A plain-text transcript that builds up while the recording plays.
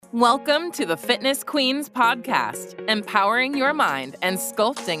Welcome to the Fitness Queens podcast, empowering your mind and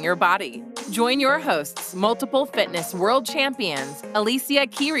sculpting your body. Join your hosts, multiple fitness world champions, Alicia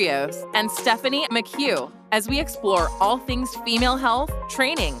Kyrios and Stephanie McHugh, as we explore all things female health,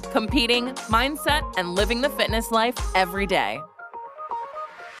 training, competing, mindset, and living the fitness life every day.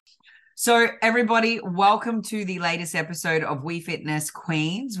 So everybody, welcome to the latest episode of We Fitness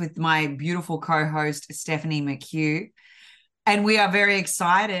Queens with my beautiful co-host, Stephanie McHugh. And we are very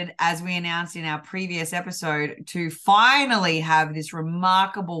excited, as we announced in our previous episode, to finally have this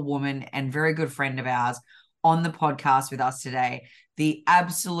remarkable woman and very good friend of ours on the podcast with us today, the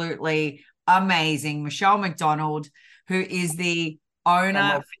absolutely amazing Michelle McDonald, who is the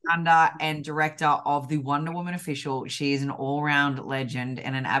owner, founder, and director of the Wonder Woman Official. She is an all-round legend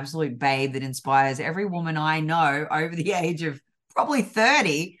and an absolute babe that inspires every woman I know over the age of probably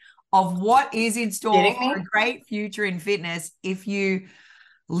 30 of what is in store for a great future in fitness if you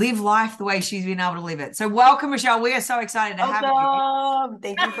live life the way she's been able to live it. So welcome, Michelle. We are so excited to have you.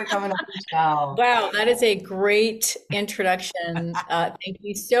 Thank you for coming on, Michelle. Wow, that is a great introduction. Thank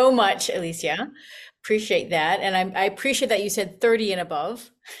you so much, Alicia. Appreciate that. And I appreciate that you said 30 and above.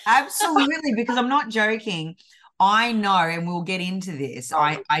 Absolutely, because I'm not joking. I know, and we'll get into this.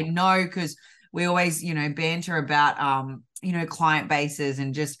 I know because we always, banter about, client bases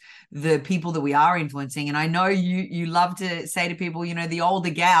and just the people that we are influencing. And I know you love to say to people, the older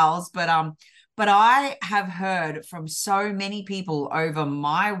gals, but I have heard from so many people over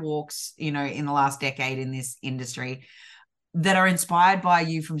my walks, in the last decade in this industry that are inspired by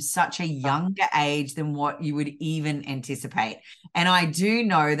you from such a younger age than what you would even anticipate. And I do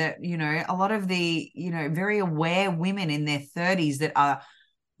know that, a lot of the, very aware women in their 30s that are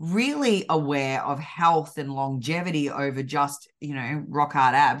really aware of health and longevity over just, rock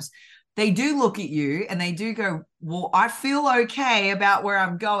hard abs, they do look at you and they do go, well, I feel okay about where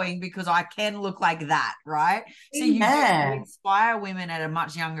I'm going because I can look like that, right? So you do inspire women at a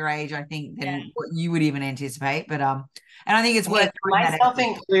much younger age, I think, than what you would even anticipate. But and I think it's worth myself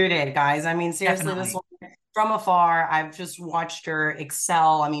included, guys. I mean, seriously, Definitely. This one from afar, I've just watched her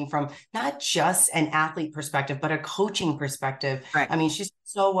excel. I mean, from not just an athlete perspective, but a coaching perspective. Right. I mean, she's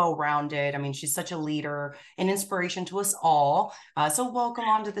so well-rounded. I mean, she's such a leader and inspiration to us all. So welcome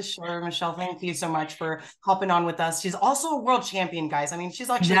onto the show, Michelle. Thank you so much for hopping on with us. She's also a world champion, guys. I mean, she's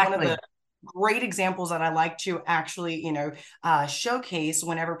actually one of the great examples that I like to actually, showcase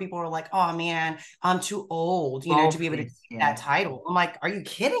whenever people are like, oh man, I'm too old, to be able to get that title. I'm like, are you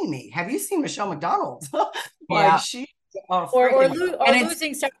kidding me? Have you seen Michelle McDonald? She or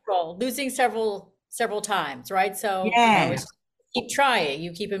losing several times, right? So keep trying,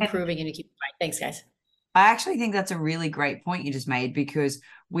 you keep improving, and you keep trying. Thanks, guys. I actually think that's a really great point you just made, because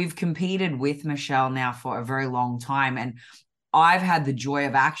we've competed with Michelle now for a very long time, and I've had the joy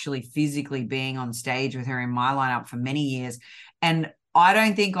of actually physically being on stage with her in my lineup for many years. And I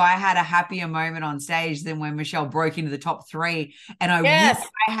don't think I had a happier moment on stage than when Michelle broke into the top 3. And I wish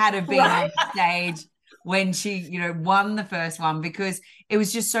I had have been on stage when she, won the first one, because it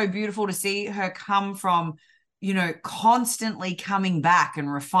was just so beautiful to see her come from, constantly coming back and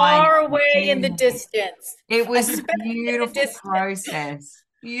refining. Far away in the distance. It was a beautiful process.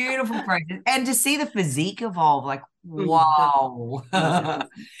 Beautiful process. And to see the physique evolve, like, wow.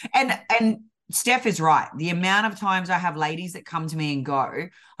 and Steph is right. The amount of times I have ladies that come to me and go,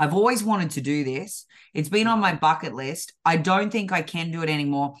 I've always wanted to do this. It's been on my bucket list. I don't think I can do it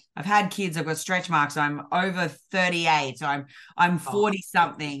anymore. I've had kids. I've got stretch marks. I'm over 38. So I'm 40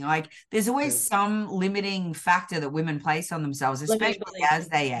 something. Like, there's always some limiting factor that women place on themselves, especially as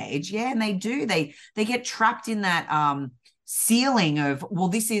they age. Yeah. And they do. They get trapped in that, ceiling of, well,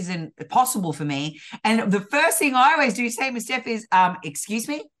 this isn't possible for me. And the first thing I always do say to Steph is, excuse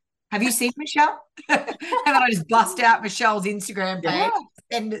me, have you seen Michelle? And then I just bust out Michelle's Instagram page.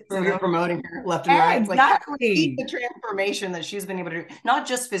 And you're promoting her left and right. Exactly. Like, the transformation that she's been able to do, not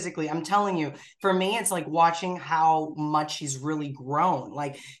just physically. I'm telling you, for me, it's like watching how much she's really grown.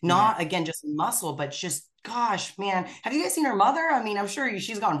 Like, not again just muscle, but just, gosh, man, have you guys seen her mother? I mean, I'm sure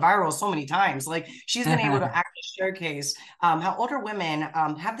she's gone viral so many times. Like, she's been able to actually showcase how older women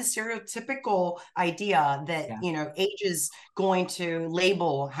have the stereotypical idea that, age is going to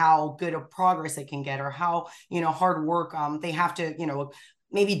label how good of progress they can get, or how, hard work they have to,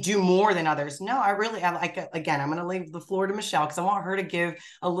 maybe do more than others. No, again, I'm going to leave the floor to Michelle, because I want her to give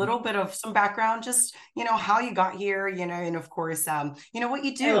a little bit of some background, just, how you got here, and of course, what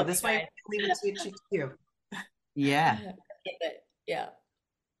you do. This way, I leave it to you. Yeah. Yeah.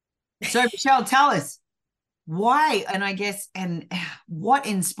 So Michelle, tell us why, and what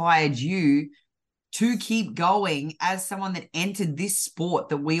inspired you to keep going as someone that entered this sport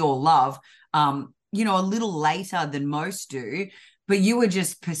that we all love, you know, a little later than most do, but you were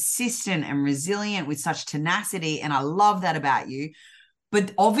just persistent and resilient with such tenacity. And I love that about you.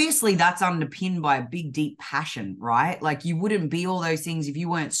 But obviously that's underpinned by a big, deep passion, right? Like you wouldn't be all those things if you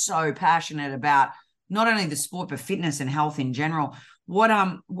weren't so passionate about not only the sport, but fitness and health in general.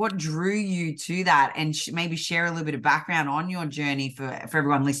 What drew you to that? And maybe share a little bit of background on your journey for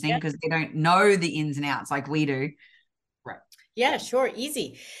everyone listening, because they don't know the ins and outs like we do. Right. Yeah, sure.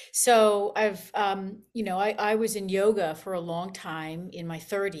 Easy. So I've, you know, I was in yoga for a long time in my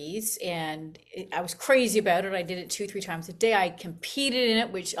 30s, and I was crazy about it. I did it 2, 3 times a day. I competed in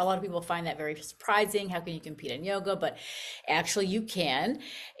it, which a lot of people find that very surprising. How can you compete in yoga? But actually you can.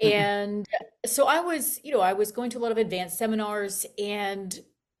 And so I was, you know, I was going to a lot of advanced seminars, and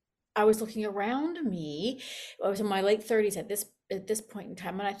I was looking around me. I was in my late 30s at this point in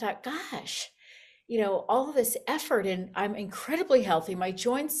time, and I thought, gosh, you know, all of this effort, and I'm incredibly healthy. My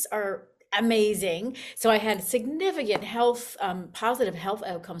joints are amazing. So I had significant health, positive health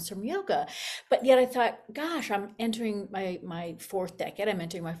outcomes from yoga. But yet I thought, gosh, I'm entering my fourth decade. I'm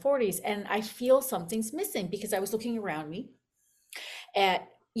entering my 40s, and I feel something's missing, because I was looking around me at,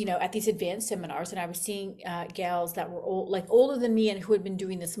 you know, at these advanced seminars, and I was seeing gals that were older than me, and who had been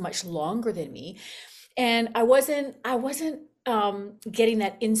doing this much longer than me. And I wasn't getting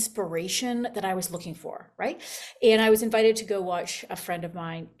that inspiration that I was looking for, right? And I was invited to go watch a friend of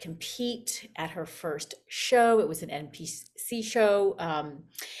mine compete at her first show. It was an NPC show,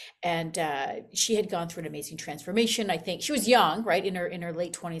 and she had gone through an amazing transformation. I think she was young, right, in her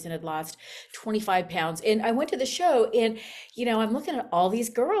late 20s, and had lost 25 pounds. And I went to the show, and you know, I'm looking at all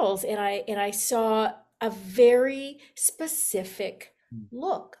these girls, and I saw a very specific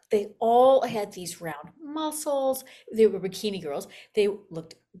look. They all had these round muscles. They were bikini girls. They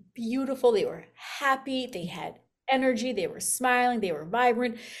looked beautiful. They were happy. They had energy. They were smiling. They were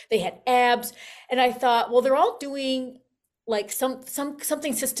vibrant. They had abs. And I thought, well, they're all doing like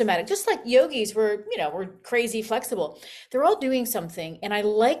something systematic, just like yogis were, you know, were crazy flexible. They're all doing something, and I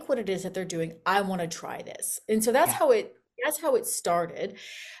like what it is that they're doing. I want to try this. And so that's how it started.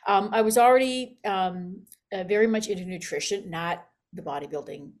 I was already very much into nutrition, not the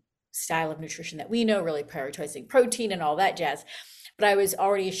bodybuilding style of nutrition that we know, really prioritizing protein and all that jazz. But I was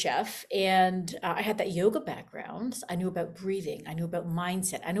already a chef, and I had that yoga background. I knew about breathing. I knew about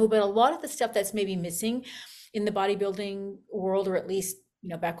mindset. I knew about a lot of the stuff that's maybe missing in the bodybuilding world, or at least, you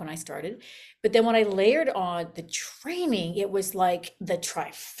know, back when I started. But then when I layered on the training, it was like the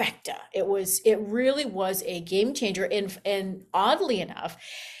trifecta. It really was a game changer. And oddly enough,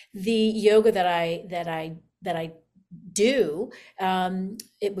 the yoga that I do,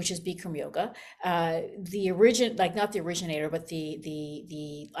 which is Bikram yoga, not the originator, but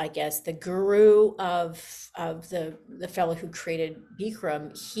the I guess the guru of the fellow who created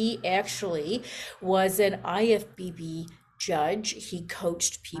Bikram, he actually was an IFBB judge. He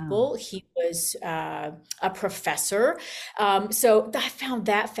coached people. He was a professor. So I found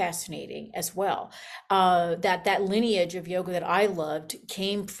that fascinating as well. That lineage of yoga that I loved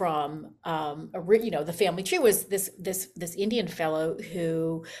came from, you know, the family tree was this Indian fellow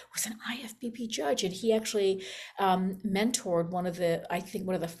who was an IFBB judge, and he actually mentored one of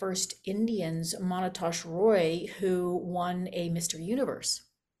the first Indians, Manatosh Roy, who won a Mr. Universe.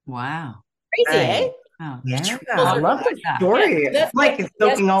 Wow. Crazy, eh? Oh, yeah, I love the story. Yeah, it's like it's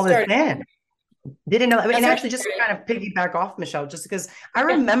soaking all this in. Didn't know. I mean, That's actually, just to kind of piggyback off Michelle, just because I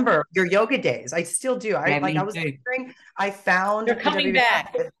remember your yoga days. I still do. I was wondering, I found they're coming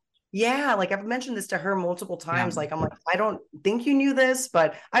back. Yeah, like I've mentioned this to her multiple times. Like, I'm like, I don't think you knew this,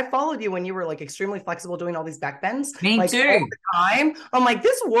 but I followed you when you were like extremely flexible, doing all these back bends. Me like, too. All the time. I'm like,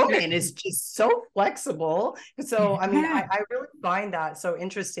 this woman is just so flexible. So, I mean, I really find that so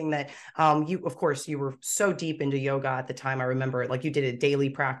interesting that you, of course, you were so deep into yoga at the time. I remember it, like you did a daily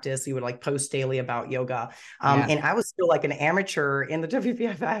practice. You would like post daily about yoga. And I was still like an amateur in the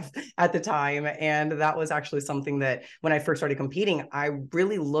WPFF at the time. And that was actually something that when I first started competing, I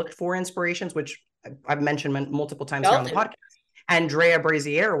really looked for inspirations, which I've mentioned multiple times here on the podcast. Andrea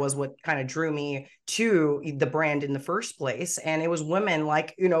Brazier was what kind of drew me to the brand in the first place. And it was women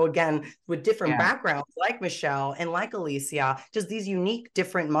like, you know, again, with different backgrounds, like Michelle and like Alicia, just these unique,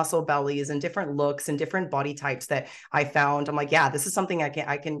 different muscle bellies and different looks and different body types that I found. I'm like, yeah, this is something I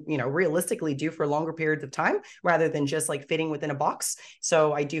can, you know, realistically do for longer periods of time rather than just like fitting within a box.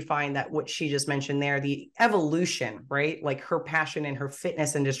 So I do find that what she just mentioned there, the evolution, right? Like her passion in her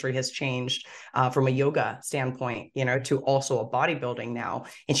fitness industry has changed from a yoga standpoint, you know, to also a bodybuilding now.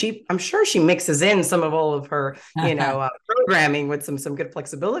 And I'm sure she mixes in some of all of her, you know, programming with some good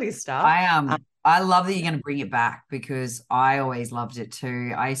flexibility stuff. I love that you're going to bring it back because I always loved it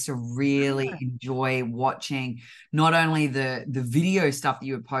too. I used to really enjoy watching not only the video stuff that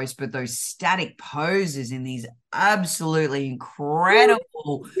you would post, but those static poses in these absolutely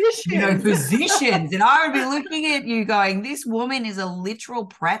incredible, positions. And I would be looking at you going, this woman is a literal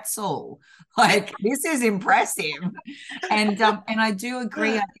pretzel. Like, this is impressive. And I do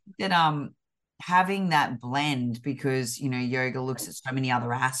agree. I think that having that blend, because yoga looks at so many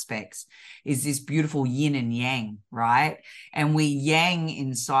other aspects, is this beautiful yin and yang, right? And we yang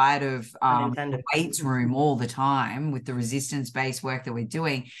inside of the weights room all the time with the resistance-based work that we're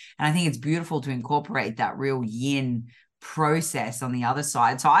doing. And I think it's beautiful to incorporate that real yin process on the other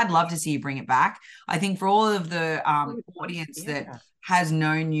side. So I'd love to see you bring it back. I think for all of the audience that has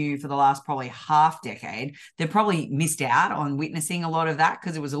known you for the last probably half decade, they probably missed out on witnessing a lot of that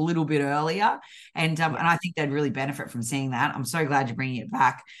because it was a little bit earlier. And I think they'd really benefit from seeing that. I'm so glad you're bringing it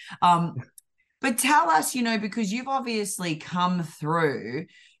back. But tell us, because you've obviously come through,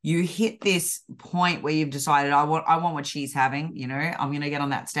 you hit this point where you've decided, I want what she's having, I'm going to get on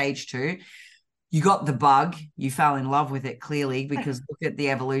that stage too. You got the bug, you fell in love with it clearly, because look at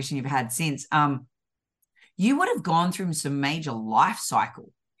the evolution you've had since. You would have gone through some major life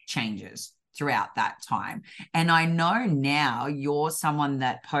cycle changes throughout that time. And I know now you're someone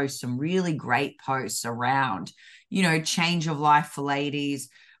that posts some really great posts around, change of life for ladies,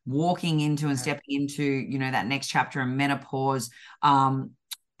 walking into and stepping into, that next chapter in menopause. And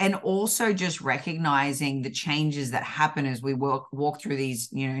also just recognizing the changes that happen as we walk through these,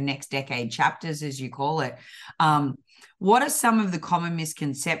 next decade chapters, as you call it. What are some of the common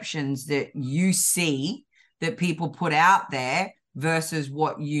misconceptions that you see that people put out there versus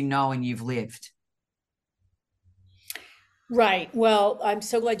what and you've lived? Right. Well, I'm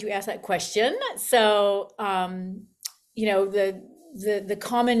so glad you asked that question. So, the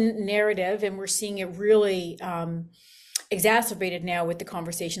common narrative, and we're seeing it really exacerbated now with the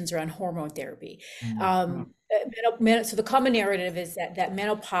conversations around hormone therapy. So the common narrative is that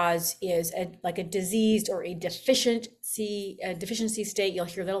menopause is like a diseased or a deficiency state. You'll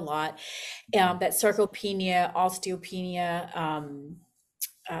hear that a lot. That sarcopenia, osteopenia,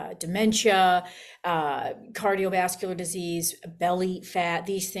 dementia, cardiovascular disease, belly fat,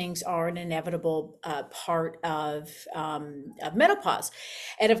 these things are an inevitable part of menopause.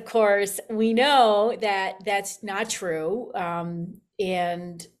 And of course, we know that that's not true.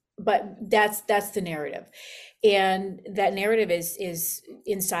 But that's the narrative. And that narrative is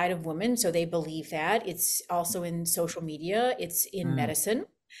inside of women. So they believe that. It's also in social media, it's in medicine.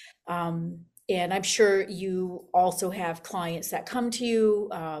 And I'm sure you also have clients that come to you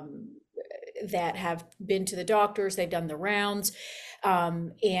that have been to the doctors, they've done the rounds,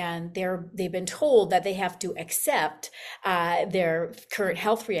 and they've been told that they have to accept their current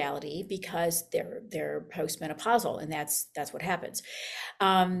health reality because they're postmenopausal, and that's what happens.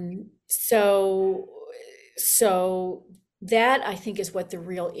 So that, I think, is what the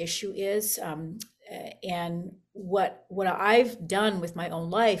real issue is. And what I've done with my own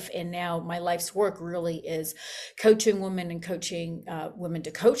life, and now my life's work really is coaching women and coaching women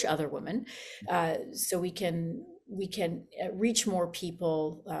to coach other women, so we can reach more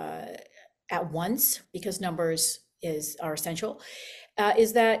people at once, because numbers are essential.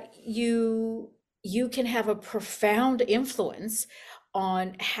 Is that you can have a profound influence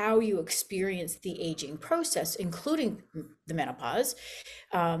on how you experience the aging process, including the menopause,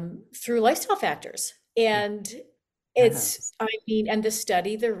 through lifestyle factors. And it's, and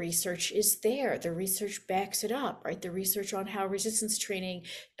the research is there. The research backs it up, right? The research on how resistance training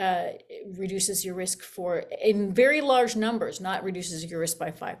reduces your risk in very large numbers, not reduces your risk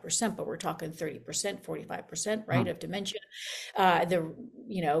by 5%, but we're talking 30%, 45%, right, of dementia. A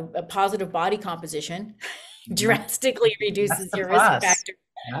positive body composition drastically reduces your risk factor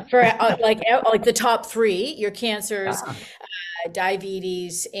for like the top three, your cancers,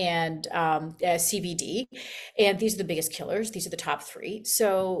 diabetes, and CVD. And these are the biggest killers. These are the top three.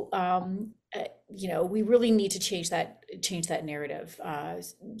 So, we really need to change that narrative.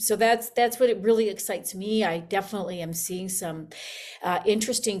 So that's what it really excites me. I definitely am seeing some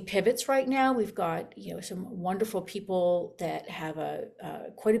interesting pivots right now. We've got, some wonderful people that have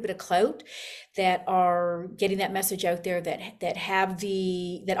quite a bit of clout, that are getting that message out there,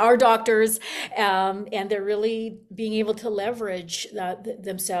 that are doctors, and they're really being able to leverage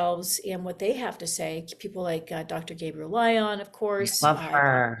themselves and what they have to say. People like Dr. Gabriel Lyon, of course. Love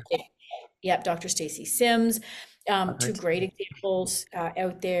her. Yep, Dr. Stacy Sims. Two great examples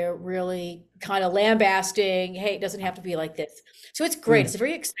out there, really kind of lambasting, hey, it doesn't have to be like this. So it's great. It's a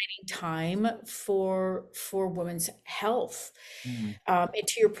very exciting time for women's health. And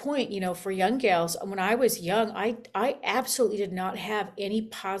to your point, for young gals, when I was young, I absolutely did not have any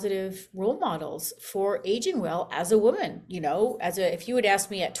positive role models for aging well as a woman. If you had asked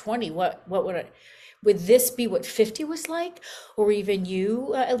me at 20, what would this be what 50 was like? Or even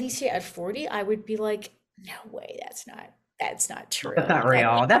you, Alicia, at 40, I would be like, no way, that's not true. That's not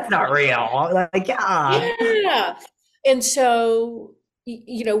real. That's not real. Like, yeah. And so,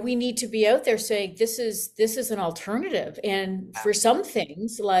 we need to be out there saying this is an alternative. And for some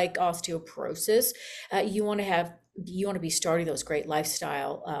things like osteoporosis, you want to be starting those great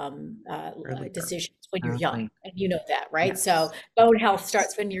lifestyle decisions when you're young, and that, right? Yes. So bone health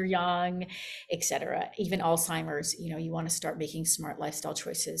starts when you're young, etc. Even Alzheimer's, you want to start making smart lifestyle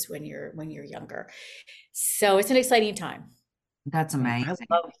choices when you're younger. So it's an exciting time. That's amazing.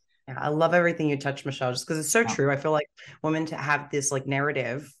 I love everything you touched, Michelle, just because it's so true. I feel like women to have this like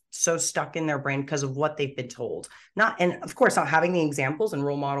narrative so stuck in their brain because of what they've been told. And of course, not having the examples and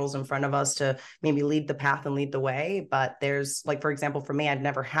role models in front of us to maybe lead the path and lead the way. But there's like, for example, for me, I'd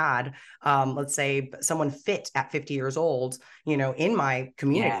never had, let's say, someone fit at 50 years old, in my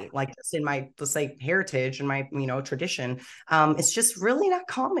community, like just in my, let's say, heritage and my, tradition. It's just really not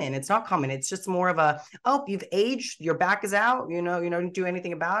common. It's not common. It's just more of a, oh, you've aged, your back is out, you don't do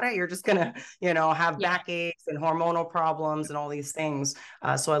anything about it. You're just gonna, have backaches and hormonal problems and all these things.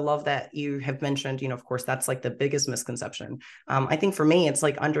 So I love that you have mentioned, of course, that's like the biggest misconception. I think for me, it's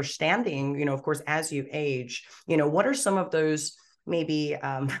like understanding, of course, as you age, what are some of those maybe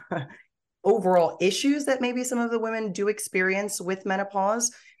overall issues that maybe some of the women do experience with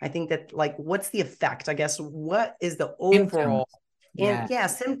menopause? I think that like, what's the effect? I guess, what is the overall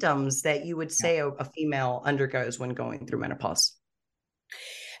symptoms that you would say a female undergoes when going through menopause?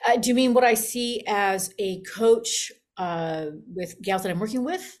 Do you mean what I see as a coach with gals that I'm working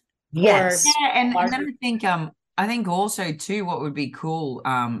with? Yes. And then I think also too, what would be cool,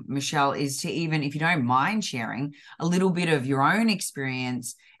 Michelle, is to even, if you don't mind sharing a little bit of your own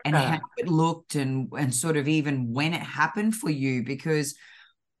experience and how it looked and sort of even when it happened for you, because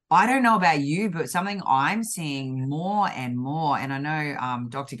I don't know about you, but something I'm seeing more and more, and I know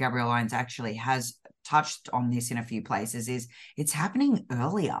Dr. Gabrielle Lyons actually has touched on this in a few places, is it's happening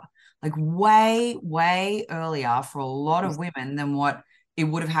earlier, like way, way earlier for a lot of women than what it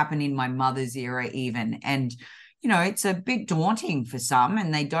would have happened in my mother's era even. And, it's a bit daunting for some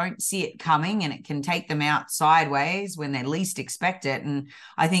and they don't see it coming and it can take them out sideways when they least expect it. And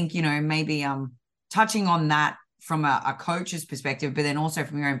I think, maybe touching on that from a coach's perspective, but then also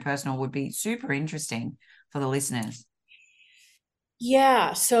from your own personal would be super interesting for the listeners.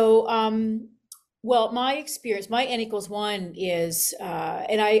 Yeah. So, well, my experience, my N=1 is,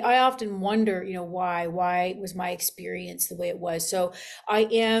 and I often wonder, why was my experience the way it was? So I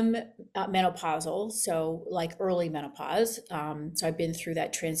am menopausal, so like early menopause. So I've been through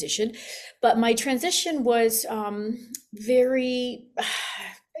that transition, but my transition was very,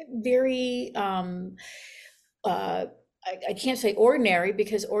 very, I can't say ordinary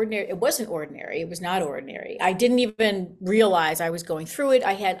because it wasn't ordinary. It was not ordinary. I didn't even realize I was going through it.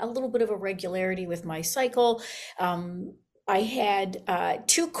 I had a little bit of irregularity with my cycle. I had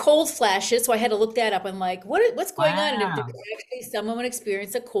 2 cold flashes, so I had to look that up. I'm like, what's going on? And actually, someone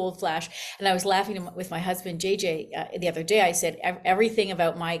experienced a cold flash. And I was laughing with my husband, JJ, the other day. I said, everything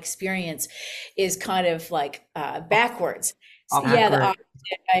about my experience is kind of like backwards. So,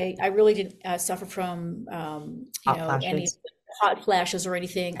 I really didn't suffer from any hot flashes or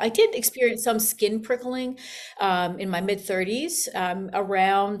anything. I did experience some skin prickling in my mid-30s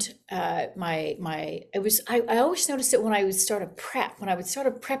around I always noticed it when I would start a prep. When I would start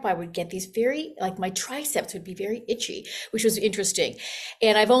a prep, I would get these my triceps would be very itchy, which was interesting.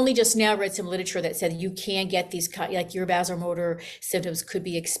 And I've only just now read some literature that said you can get these like your vasomotor symptoms could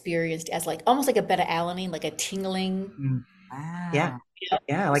be experienced as like almost like a beta-alanine, like a tingling. Wow. Yeah.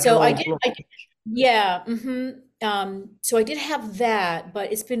 Like so I did. So I did have that,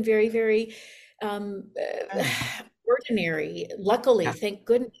 but it's been very, very ordinary. Luckily, thank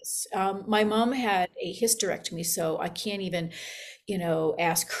goodness. My mom had a hysterectomy, so I can't even,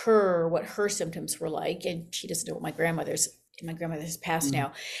 ask her what her symptoms were like, and she doesn't know what my grandmother's passed now.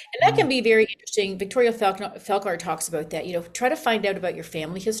 And that can be very interesting. Victoria Falkar talks about that, try to find out about your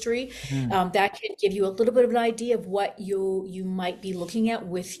family history. That can give you a little bit of an idea of what you might be looking at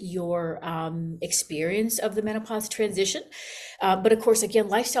with your experience of the menopause transition. But of course, again,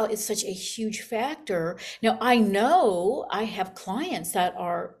 lifestyle is such a huge factor. Now, I know I have clients that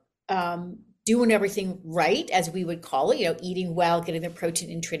are doing everything right, as we would call it, eating well, getting their protein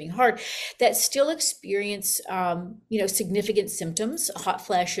in, training hard, that still experience, significant symptoms, hot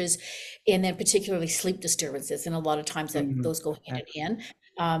flashes, and then particularly sleep disturbances. And a lot of times that those go hand in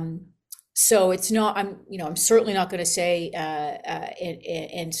hand. So it's not, I'm certainly not going to say,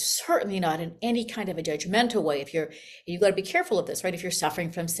 and certainly not in any kind of a judgmental way. You've got to be careful of this, right? If you're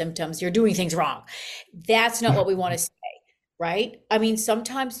suffering from symptoms, you're doing things wrong. That's not what we want to say, right? I mean,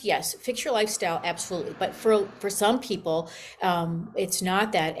 sometimes, yes, fix your lifestyle, absolutely. But for some people, it's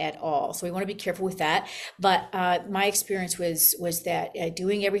not that at all. So we want to be careful with that. But my experience was that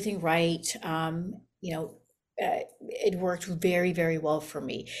doing everything right, it worked very, very well for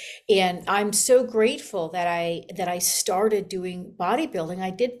me. And I'm so grateful that I started doing bodybuilding. I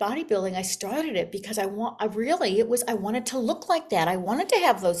did bodybuilding. I started it because I wanted to look like that. I wanted to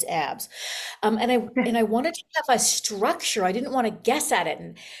have those abs. And I wanted to have a structure. I didn't want to guess at it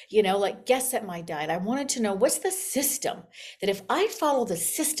and, guess at my diet. I wanted to know, what's the system that if I follow the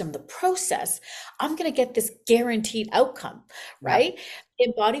system, the process, I'm going to get this guaranteed outcome, right?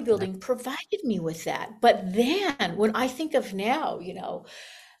 And bodybuilding provided me with that. But then when I think of now,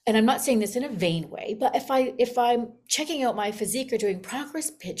 and I'm not saying this in a vain way, but if I'm checking out my physique or doing progress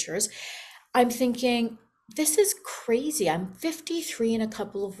pictures, I'm thinking, this is crazy. I'm 53 in a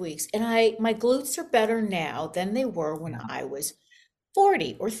couple of weeks, and my glutes are better now than they were when I was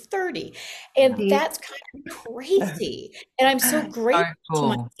 40 or 30. And that's kind of crazy. And I'm so grateful to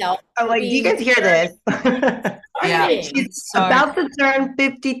myself. I'm like, do you guys hear this? She's about to turn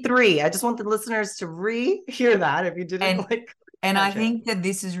 53. I just want the listeners to hear that if you didn't And I think that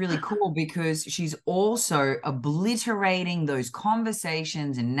this is really cool because she's also obliterating those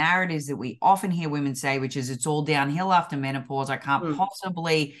conversations and narratives that we often hear women say, which is it's all downhill after menopause. I can't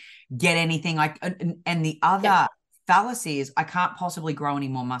possibly get anything and the other fallacy is I can't possibly grow any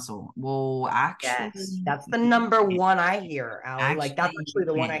more muscle. Well, actually, that's the number one I hear, Allie. Like that's actually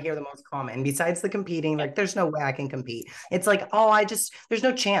the one I hear the most common. Besides the competing, like there's no way I can compete. It's like, there's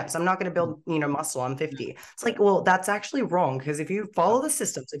no chance. I'm not going to build, muscle. I'm 50. It's like, well, that's actually wrong because if you follow the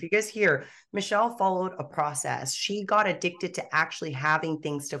systems, if you guys hear, Michelle followed a process. She got addicted to actually having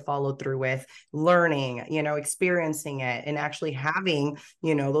things to follow through with, learning, experiencing it, and actually having,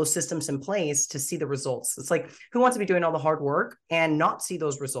 those systems in place to see the results. It's like, who wants to be doing all the hard work and not see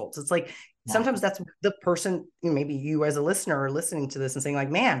those results? It's like, sometimes that's the person, maybe you as a listener are listening to this and saying like,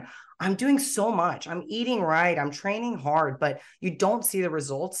 man, I'm doing so much. I'm eating right. I'm training hard, but you don't see the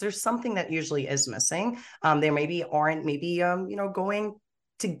results. There's something that usually is missing. There maybe aren't going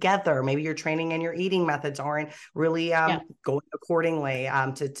together. Maybe your training and your eating methods aren't really going accordingly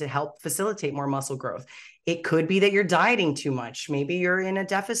to help facilitate more muscle growth. It could be that you're dieting too much. Maybe you're in a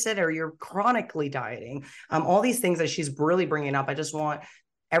deficit or you're chronically dieting. All these things that she's really bringing up. I just want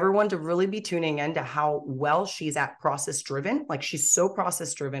everyone to really be tuning into how well she's at process driven. Like she's so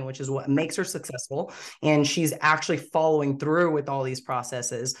process driven, which is what makes her successful. And she's actually following through with all these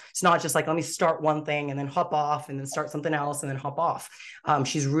processes. It's not just like, let me start one thing and then hop off and then start something else and then hop off.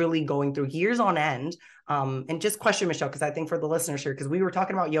 She's really going through years on end. And just question, Michelle, because I think for the listeners here, because we were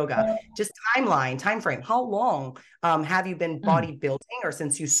talking about yoga, just time frame. How long have you been bodybuilding or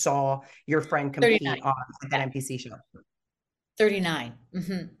since you saw your friend compete 39. On that NPC show? 39.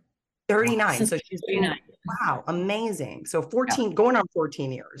 39. So she's 39. Wow, amazing. So 14, going on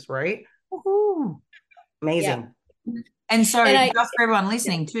 14 years, right? Woo-hoo. Amazing. Yeah. And so just for everyone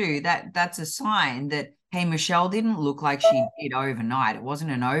listening too, that's a sign that, hey, Michelle didn't look like she did overnight. It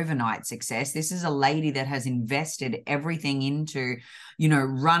wasn't an overnight success. This is a lady that has invested everything into,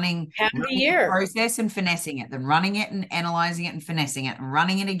 running the process and finessing it, then running it and analyzing it and finessing it and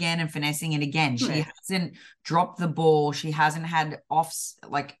running it again and finessing it again. She hasn't dropped the ball. She hasn't had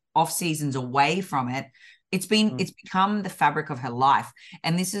off seasons away from it. It's become the fabric of her life.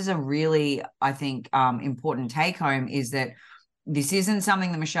 And this is a really, I think, important take home is that this isn't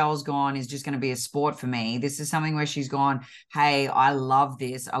something that Michelle's gone is just going to be a sport for me. This is something where she's gone, hey, I love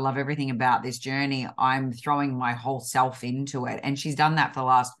this. I love everything about this journey. I'm throwing my whole self into it. And she's done that for the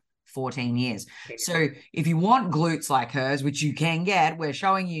last 14 years. So if you want glutes like hers, which you can get, we're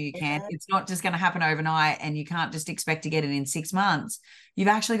showing you can, it's not just going to happen overnight and you can't just expect to get it in 6 months. You've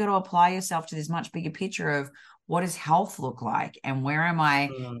actually got to apply yourself to this much bigger picture of what does health look like and where am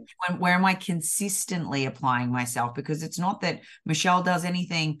I consistently applying myself? Because it's not that Michelle does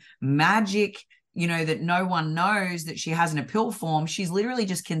anything magic, that no one knows that she has in a pill form. She's literally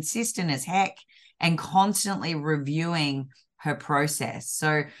just consistent as heck and constantly reviewing her process.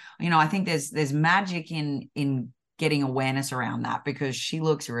 So, I think there's magic in getting awareness around that, because she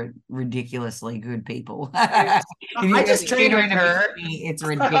looks ridiculously good, people. I just trained with her. It's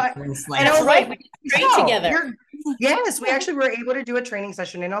ridiculously. And I was like, trained together. Yes, we actually were able to do a training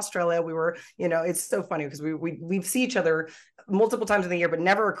session in Australia. We were, it's so funny because we see each other multiple times in the year, but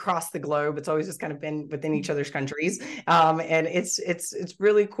never across the globe. It's always just kind of been within each other's countries. And it's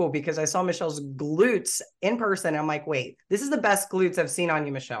really cool because I saw Michelle's glutes in person. I'm like, wait, this is the best glutes I've seen on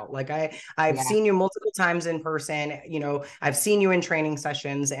you, Michelle. Like I've seen you multiple times in person. I've seen you in training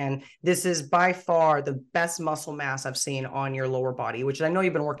sessions, and this is by far the best muscle mass I've seen on your lower body, which I know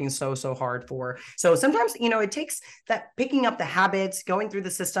you've been working so hard for. So sometimes, it takes that picking up the habits, going through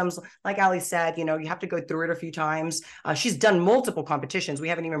the systems. Like Ali said, you have to go through it a few times. She's done multiple competitions. We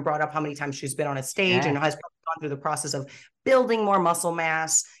haven't even brought up how many times she's been on a stage and has gone through the process of building more muscle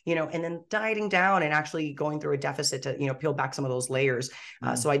mass, and then dieting down and actually going through a deficit to, peel back some of those layers.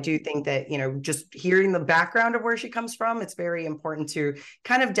 So I do think that, just hearing the background of where she comes from, it's very important to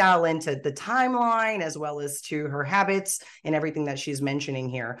kind of dial into the timeline as well as to her habits and everything that she's mentioning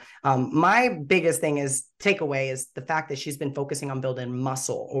here. My biggest thing is takeaway is the fact that she's been focusing on building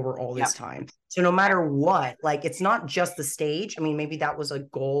muscle over all this time. So no matter what, like, it's not just the stage. I mean, maybe that was a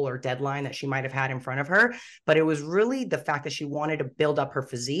goal or deadline that she might have had in front of her, but it was really the fact that she wanted to build up her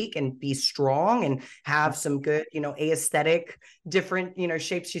physique and be strong and have some good, aesthetic, different,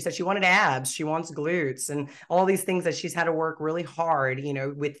 shapes. She said she wanted abs, she wants glutes, and all these things that she's had to work really hard,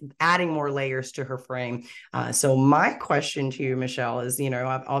 with adding more layers to her frame. So my question to you, Michelle, is,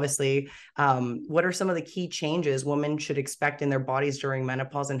 obviously, what are some of the key changes women should expect in their bodies during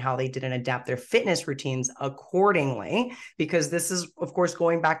menopause, and how they didn't adapt their fitness routines accordingly? Because this is, of course,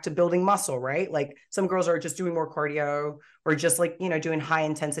 going back to building muscle, right? Like, some girls are just doing more cardio, or just like, doing high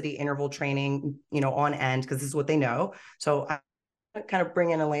intensity interval training, on end, because this is what they know. So I kind of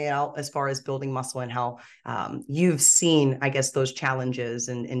bring in a layout as far as building muscle and how you've seen, I guess, those challenges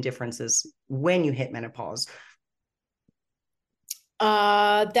and differences when you hit menopause.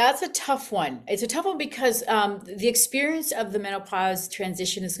 That's a tough one. It's a tough one because the experience of the menopause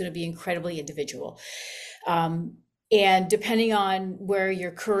transition is going to be incredibly individual. And depending on where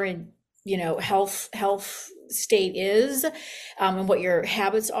your current, health state is, and what your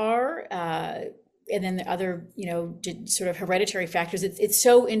habits are, and then the other, sort of hereditary factors, it's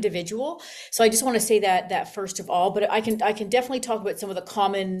so individual. So I just want to say that first of all, but I can definitely talk about some of the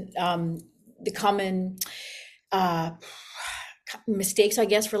common mistakes, I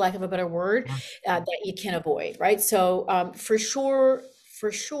guess, for lack of a better word, that you can avoid, right? So for sure,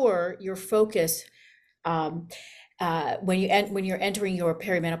 your focus when you're entering your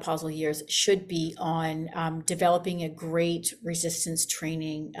perimenopausal years should be on developing a great resistance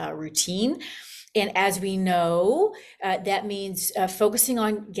training routine. And as we know, that means focusing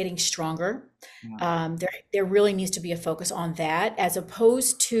on getting stronger. There really needs to be a focus on that, as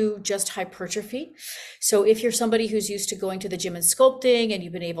opposed to just hypertrophy. So if you're somebody who's used to going to the gym and sculpting, and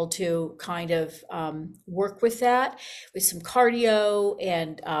you've been able to kind of work with that with some cardio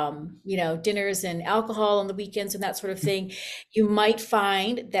and dinners and alcohol on the weekends and that sort of thing, you might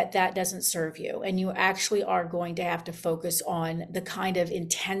find that doesn't serve you, and you actually are going to have to focus on the kind of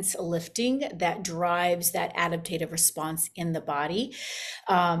intense lifting that drives that adaptive response in the body.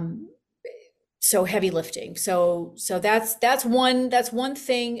 So heavy lifting. So that's one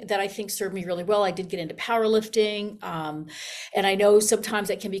thing that I think served me really well. I did get into powerlifting. And I know sometimes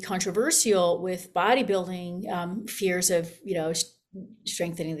that can be controversial with bodybuilding, fears of,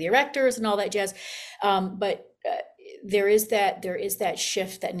 strengthening the erectors and all that jazz. But there is that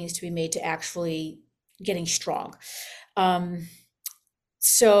shift that needs to be made to actually getting strong.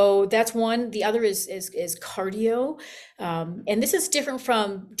 So that's one. The other is cardio. And this is different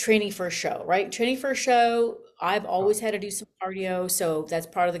from training for a show, right? Training for a show, I've always had to do some cardio. So that's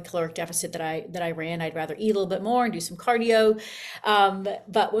part of the caloric deficit that I ran. I'd rather eat a little bit more and do some cardio.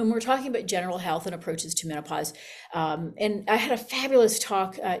 But when we're talking about general health and approaches to menopause, and I had a fabulous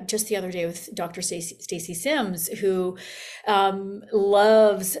talk just the other day with Dr. Stacey Sims, who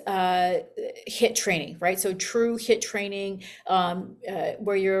loves HIIT training, right? So true HIIT training,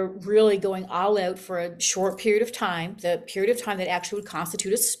 where you're really going all out for a short period of time, the period of time that actually would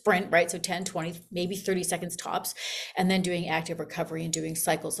constitute a sprint, right? So 10, 20, maybe 30 seconds tops, and then doing active recovery and doing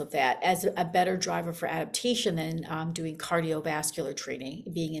cycles of that as a better driver for adaptation than doing cardiovascular training,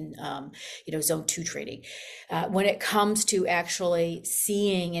 being in zone 2 training. When it comes to actually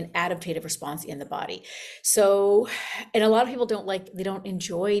seeing an adaptive response in the body. So, and a lot of people they don't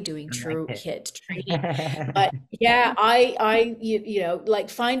enjoy doing true HIIT training, but yeah, I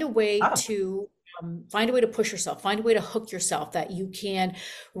find a way to find a way to push yourself, find a way to hook yourself that you can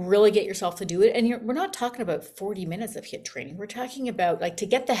really get yourself to do it. And we're not talking about 40 minutes of HIIT training. We're talking about like to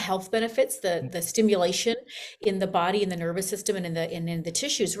get the health benefits, the stimulation in the body, in the nervous system, and in the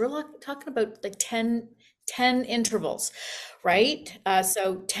tissues. We're talking about like 10 intervals, right?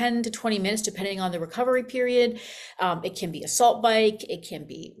 So 10 to 20 minutes, depending on the recovery period. It can be a salt bike, it can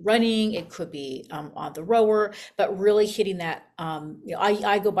be running, it could be on the rower, but really hitting that.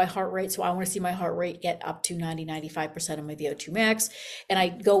 I go by heart rate, so I want to see my heart rate get up to 90-95% of my VO2 max, and I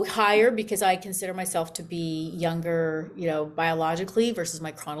go higher because I consider myself to be younger, biologically versus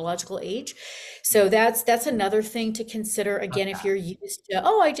my chronological age. So that's another thing to consider. Again, if you're used to,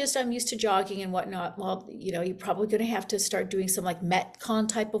 I'm used to jogging and whatnot, well, you're probably going to have to start doing some like Metcon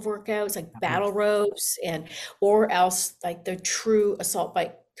type of workouts, like battle ropes, or else like the true assault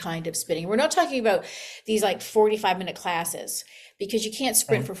bike kind of spinning. We're not talking about these like 45-minute classes, because you can't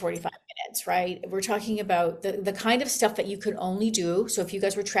sprint for 45 minutes, right? We're talking about the kind of stuff that you could only do. So if you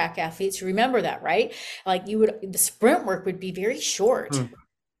guys were track athletes, remember that, right? Like the sprint work would be very short.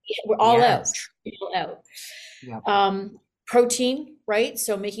 We're all out. Yep. Protein, right?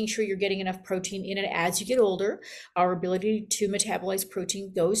 So making sure you're getting enough protein in, and as you get older, our ability to metabolize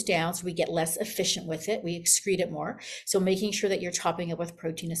protein goes down, so we get less efficient with it. We excrete it more. So making sure that you're topping up with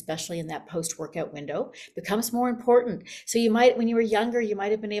protein, especially in that post-workout window, becomes more important. So you might, when you were younger, you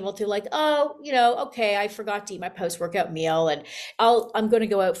might have been able to like, okay, I forgot to eat my post-workout meal, and I'm going to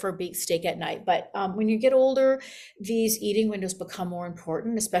go out for a beef steak at night. But when you get older, these eating windows become more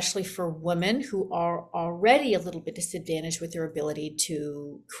important, especially for women who are already a little bit disadvantaged with their ability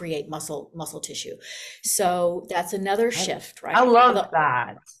to create muscle tissue. So that's another shift, right? I love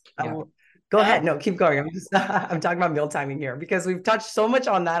that. Go ahead. No, keep going. I'm talking about meal timing here because we've touched so much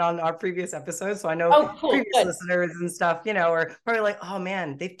on that on our previous episodes. So I know previous listeners and stuff, are probably like, oh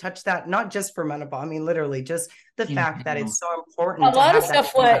man, they've touched that, not just for menopause. I mean, literally just the fact that it's so important. A lot of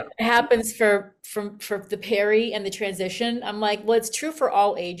stuff, what happens for the peri and the transition, I'm like, well, it's true for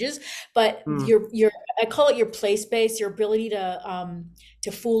all ages, but I call it your play space, your ability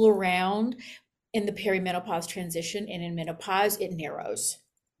to fool around in the perimenopause transition, and in menopause, it narrows.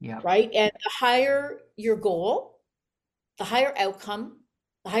 Yeah. Right. And the higher your goal, the higher outcome,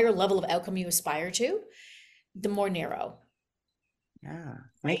 the higher level of outcome you aspire to, the more narrow. Yeah,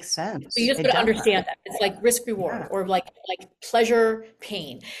 makes sense. So you just got to understand that it's like risk reward, or like pleasure,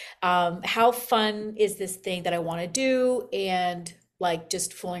 pain. How fun is this thing that I want to do? And like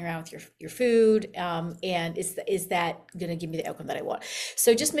just fooling around with your food. And is that going to give me the outcome that I want?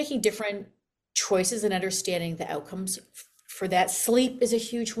 So just making different choices and understanding the outcomes for that. Sleep is a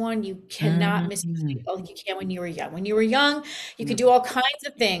huge one. You cannot miss sleep like you can when you were young. When you were young, you could do all kinds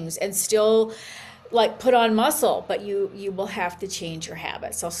of things and still like put on muscle, but you will have to change your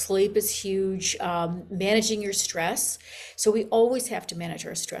habits. So sleep is huge. Managing your stress. So we always have to manage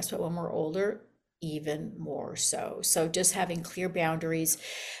our stress, but when we're older, even more so. So just having clear boundaries,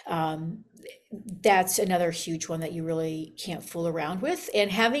 that's another huge one that you really can't fool around with.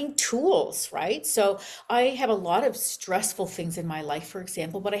 And having tools, right? So I have a lot of stressful things in my life, for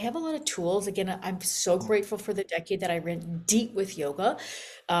example, but I have a lot of tools. Again, I'm so grateful for the decade that I went deep with yoga.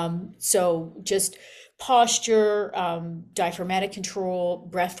 So just posture, diaphragmatic control,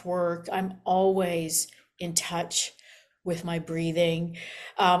 breath work. I'm always in touch with my breathing,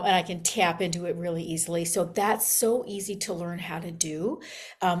 and I can tap into it really easily. So that's so easy to learn how to do.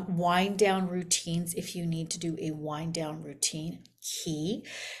 Wind down routines, if you need to do a wind down routine, key.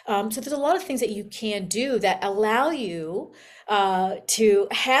 So there's a lot of things that you can do that allow you to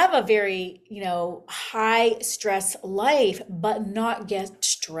have a very, high stress life, but not get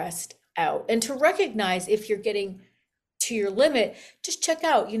stressed out. And to recognize if you're getting to your limit, just check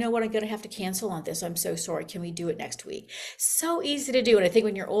out, I'm going to have to cancel on this. I'm so sorry. Can we do it next week? So easy to do. And I think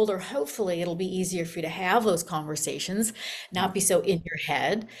when you're older, hopefully it'll be easier for you to have those conversations, not be so in your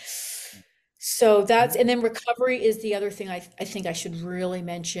head. So and then recovery is the other thing I think I should really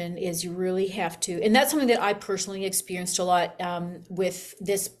mention, is you really have to, and that's something that I personally experienced a lot with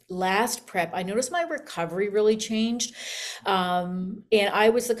this last prep. I noticed my recovery really changed. And I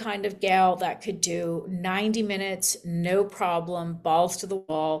was the kind of gal that could do 90 minutes, no problem, balls to the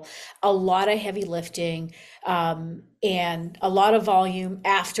wall, a lot of heavy lifting, and a lot of volume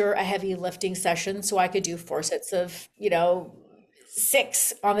after a heavy lifting session. So I could do 4 sets of,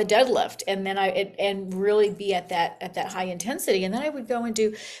 6 on the deadlift, and then and really be at that high intensity. And then I would go and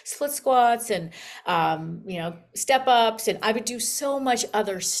do split squats and step ups, and I would do so much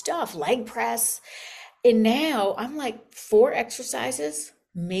other stuff, leg press. And now I'm like 4 exercises,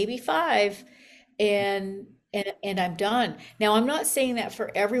 maybe 5, and I'm done. Now I'm not saying that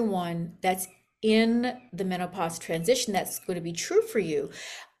for everyone that's in the menopause transition, that's going to be true for you.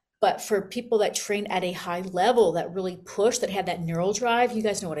 But for people that train at a high level, that really push, that have that neural drive, you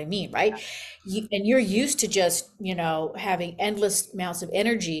guys know what I mean, right? And you're used to just, having endless amounts of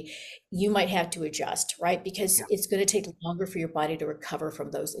energy, you might have to adjust, right? Because it's going to take longer for your body to recover from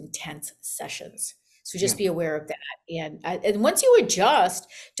those intense sessions. So just be aware of that. And once you adjust,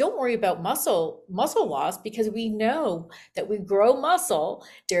 don't worry about muscle loss, because we know that we grow muscle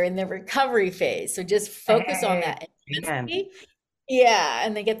during the recovery phase. So just focus on that intensity. Yeah,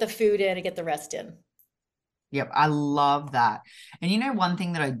 and they get the food in and get the rest in. Yep, I love that. And one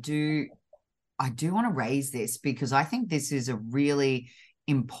thing that I do want to raise this, because I think this is a really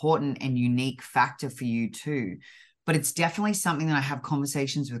important and unique factor for you too. But it's definitely something that I have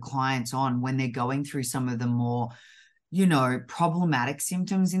conversations with clients on when they're going through some of the more, problematic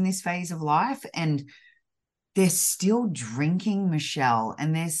symptoms in this phase of life. And they're still drinking, Michelle,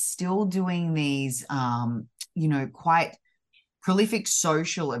 and they're still doing these, quite prolific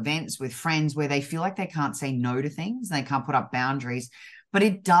social events with friends where they feel like they can't say no to things and they can't put up boundaries, but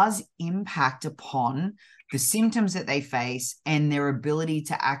it does impact upon the symptoms that they face and their ability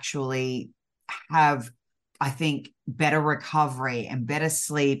to actually have, I think, better recovery and better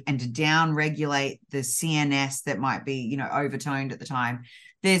sleep, and to down regulate the CNS that might be, overtoned at the time.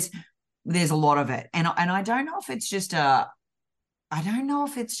 There's a lot of it. And I don't know if it's just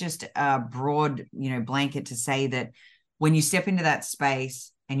a broad, blanket to say that when you step into that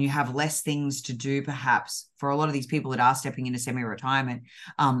space and you have less things to do, perhaps for a lot of these people that are stepping into semi-retirement,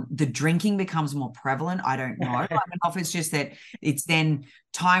 the drinking becomes more prevalent. I don't know. I don't know if it's just that it's then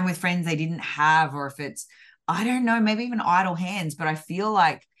time with friends they didn't have, or if it's, I don't know, maybe even idle hands. But I feel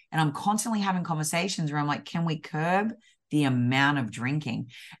like, and I'm constantly having conversations where I'm like, can we curb the amount of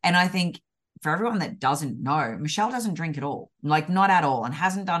drinking? And I think for everyone that doesn't know, Michelle doesn't drink at all, like not at all, and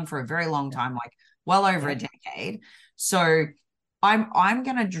hasn't done for a very long time, like well over a decade. So I'm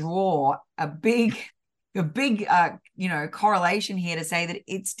going to draw a big correlation here to say that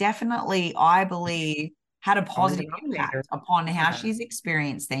it's definitely, I believe, had a positive impact upon how she's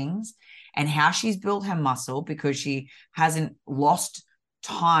experienced things and how she's built her muscle, because she hasn't lost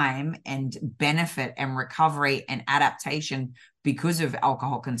time and benefit and recovery and adaptation because of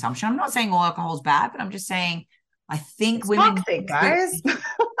alcohol consumption. I'm not saying all alcohol is bad, but I'm just saying I think it's women toxic, guys.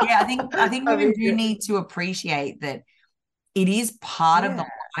 I think women do need to appreciate that it is part of the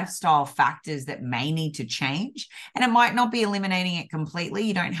lifestyle factors that may need to change. And it might not be eliminating it completely.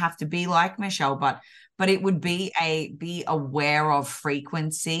 You don't have to be like Michelle, but it would be aware of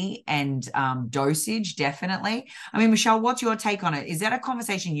frequency and dosage, definitely. I mean, Michelle, what's your take on it? Is that a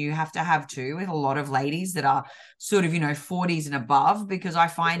conversation you have to have too with a lot of ladies that are sort of, 40s and above? Because I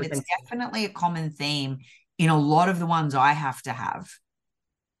find it's definitely a common theme in a lot of the ones I have to have.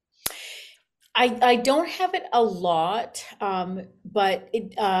 I don't have it a lot, but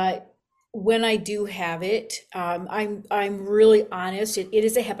when I do have it, I'm really honest. It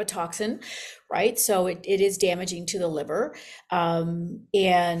is a hepatotoxin, right? So it is damaging to the liver,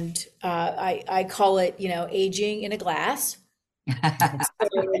 and I call it, aging in a glass. So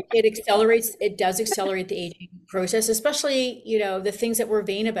it does accelerate the aging process, especially, the things that we're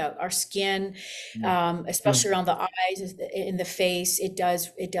vain about, our skin, especially around the eyes, in the face. It does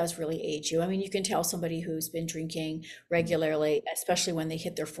really age you. I mean, you can tell somebody who's been drinking regularly, especially when they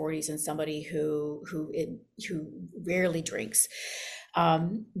hit their 40s, and somebody who rarely drinks.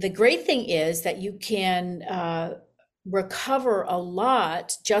 The great thing is that you can recover a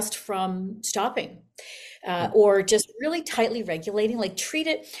lot just from stopping. Or just really tightly regulating, like treat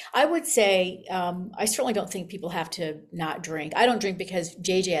it. I would say, I certainly don't think people have to not drink. I don't drink because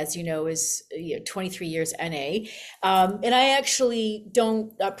JJ, as you know, is 23 years NA. And I actually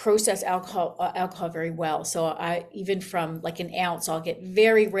don't process alcohol very well. So I, even from like an ounce, I'll get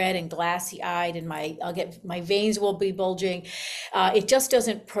very red and glassy eyed, and my veins will be bulging. It just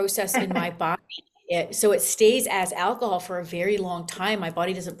doesn't process in my body. So it stays as alcohol for a very long time. My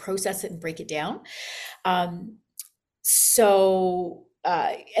body doesn't process it and break it down. And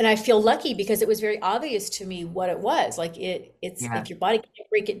I feel lucky because it was very obvious to me what it was. Like it's like your body can't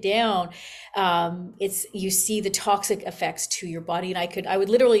break it down. You see the toxic effects to your body. And I would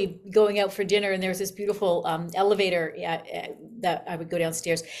literally going out for dinner, and there was this beautiful elevator that I would go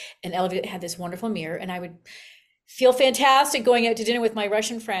downstairs, and elevator had this wonderful mirror, and I would feel fantastic going out to dinner with my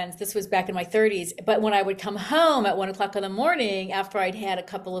Russian friends. This was back in my 30s. But when I would come home at 1 o'clock in the morning, after I'd had a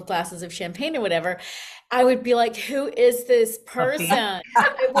couple of glasses of champagne or whatever, I would be like, who is this person?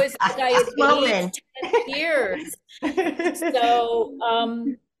 It was like I had aged 10 years.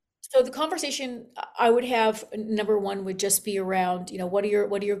 So the conversation I would have, number one, would just be around, what are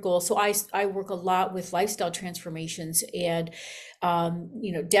your goals? So I work a lot with lifestyle transformations, and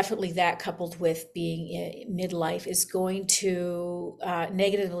definitely that coupled with being in midlife is going to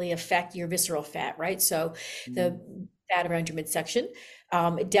negatively affect your visceral fat, right? So the fat around your midsection,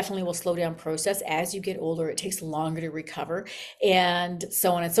 it definitely will slow down process as you get older. It takes longer to recover, and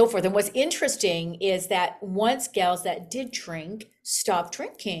so on and so forth. And what's interesting is that once gals that did drink stop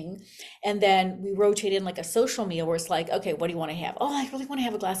drinking, and then we rotate in like a social meal where it's like, okay, what do you want to have? Oh, I really want to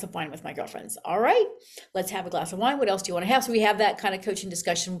have a glass of wine with my girlfriends. All right, let's have a glass of wine. What else do you want to have? So we have that kind of coaching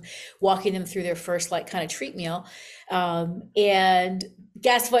discussion, walking them through their first like kind of treat meal. And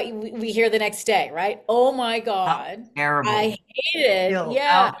guess what we hear the next day, right? Oh my God, terrible. I hate it.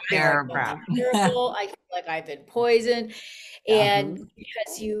 Yeah, terrible. Terrible. I feel like I've been poisoned. And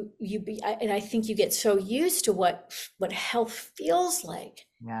because and I think you get so used to what health feels like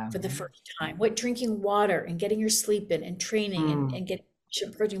for the first time, what drinking water and getting your sleep in and training and getting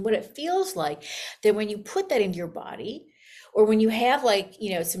protein, what it feels like, that when you put that into your body, or when you have like,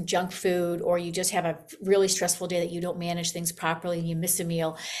 some junk food, or you just have a really stressful day that you don't manage things properly and you miss a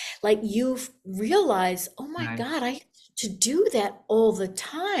meal, like you've realized, oh my God, I to do that all the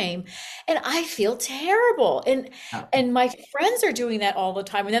time and I feel terrible, and my friends are doing that all the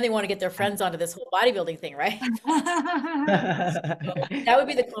time, and then they want to get their friends onto this whole bodybuilding thing, right? So that would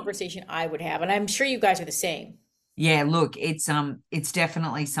be the conversation I would have, and I'm sure you guys are the same. Yeah, look, it's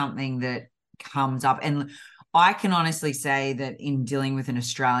definitely something that comes up, and I can honestly say that in dealing with an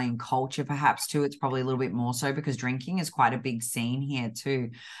Australian culture, perhaps too, it's probably a little bit more so because drinking is quite a big scene here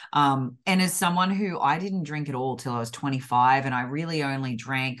too. And as someone who I didn't drink at all till I was 25, and I really only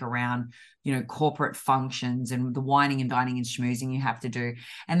drank around, corporate functions and the wining and dining and schmoozing you have to do.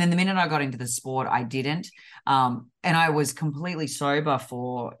 And then the minute I got into the sport, I didn't. And I was completely sober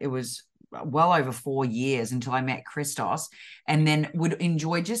for, it was well over 4 years until I met Christos, and then would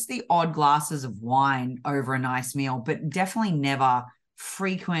enjoy just the odd glasses of wine over a nice meal, but definitely never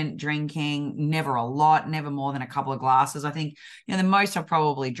frequent drinking, never a lot, never more than a couple of glasses. I think, the most I've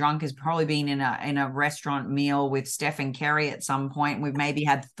probably drunk has probably been in a restaurant meal with Steph and Kerry at some point. We've maybe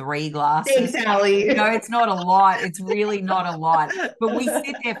had 3 glasses. Thanks, Allie. It's not a lot. It's really not a lot, but we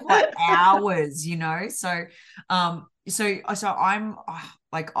sit there for hours, So I'm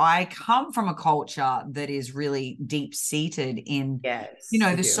like, I come from a culture that is really deep seated in,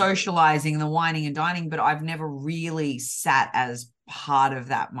 the socializing, the wining and dining, but I've never really sat as part of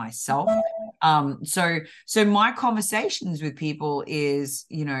that myself. So my conversations with people is,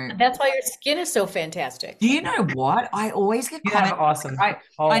 that's why your skin is so fantastic. Do you know what? I always get comments. Awesome.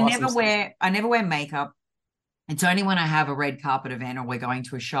 I never wear makeup. It's only when I have a red carpet event or we're going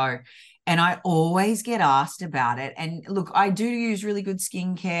to a show. And I always get asked about it. And look, I do use really good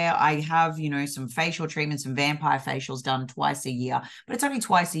skincare. I have, some facial treatments, some vampire facials done twice a year, but it's only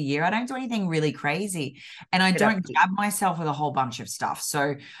twice a year. I don't do anything really crazy. And I don't jab myself with a whole bunch of stuff.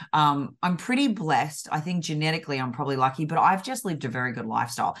 So I'm pretty blessed. I think genetically I'm probably lucky, but I've just lived a very good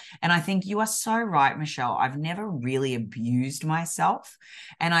lifestyle. And I think you are so right, Michelle. I've never really abused myself.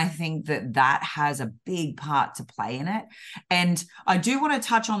 And I think that has a big part to play in it. And I do want to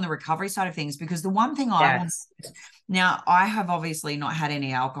touch on the recovery side of things, because the one thing now I have obviously not had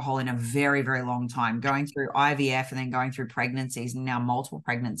any alcohol in a very, very long time, going through IVF and then going through pregnancies and now multiple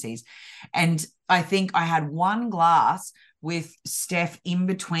pregnancies. And I think I had 1 glass with Steph in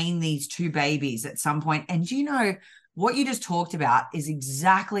between these 2 babies at some point. And what you just talked about is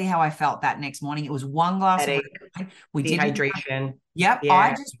exactly how I felt that next morning. It was 1 glass of wine. We did dehydration. Yep. Yeah.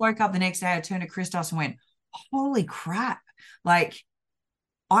 I just woke up the next day. I turned to Christos and went, holy crap. Like,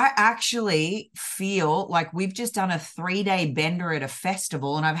 I actually feel like we've just done a 3-day bender at a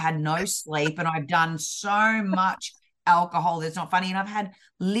festival, and I've had no sleep, and I've done so much alcohol that's not funny. And I've had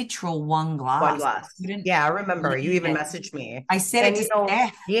literal 1 glass. 1 glass. Yeah, I remember. You even messaged me. I said it to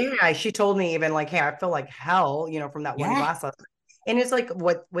Steph. Yeah, she told me even like, hey, I feel like hell, from that 1 glass last night. And it's like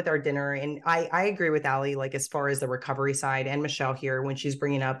with our dinner. And I agree with Allie, like as far as the recovery side, and Michelle here when she's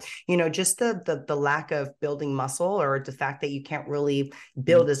bringing up, just the lack of building muscle, or the fact that you can't really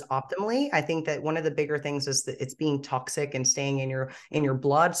build as optimally. I think that one of the bigger things is that it's being toxic and staying in your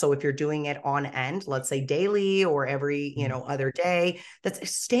blood. So if you're doing it on end, let's say daily or every, other day, that's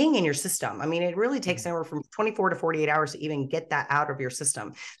staying in your system. I mean, it really takes anywhere from 24 to 48 hours to even get that out of your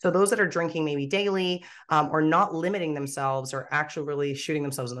system. So those that are drinking maybe daily, or not limiting themselves, or actually actually really shooting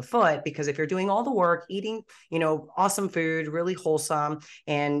themselves in the foot, because if you're doing all the work, eating, awesome food, really wholesome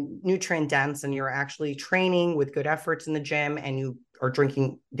and nutrient dense, and you're actually training with good efforts in the gym, and you are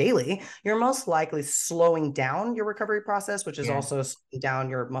drinking daily, you're most likely slowing down your recovery process, which is also slowing down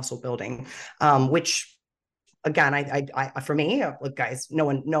your muscle building, which again, I for me, look, guys, no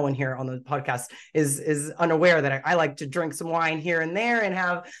one here on the podcast is unaware that I like to drink some wine here and there and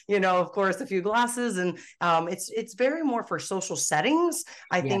have, of course, a few glasses, and it's very more for social settings.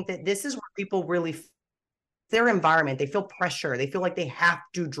 I think that this is where people really, their environment, they feel pressure, they feel like they have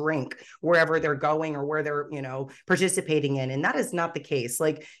to drink wherever they're going or where they're participating in, and that is not the case.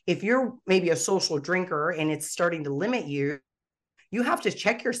 Like, if you're maybe a social drinker and it's starting to limit you, you have to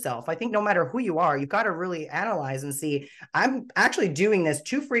check yourself. I think no matter who you are, you've got to really analyze and see, I'm actually doing this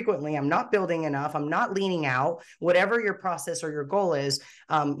too frequently. I'm not building enough. I'm not leaning out. Whatever your process or your goal is,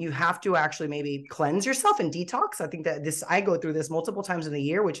 you have to actually maybe cleanse yourself and detox. I think that I go through this multiple times in the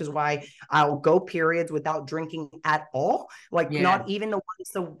year, which is why I'll go periods without drinking at all. Like not even the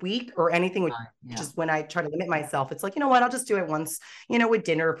once a week or anything, just when I try to limit myself, it's like, you know what, I'll just do it once, with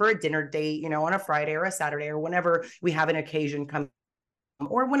dinner, for a dinner date, on a Friday or a Saturday or whenever we have an occasion come,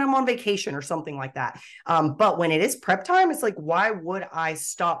 or when I'm on vacation or something like that. But when it is prep time, it's like, why would I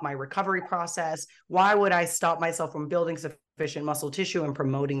stop my recovery process? Why would I stop myself from building sufficient muscle tissue and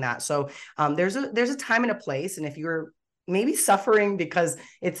promoting that? So there's a time and a place. And if you're maybe suffering because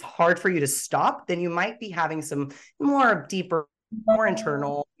it's hard for you to stop, then you might be having some more deeper, more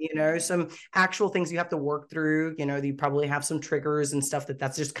internal, some actual things you have to work through. You probably have some triggers and stuff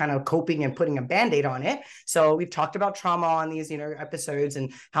that's just kind of coping and putting a band-aid on it. So we've talked about trauma on these, episodes,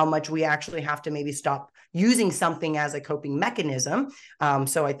 and how much we actually have to maybe stop using something as a coping mechanism.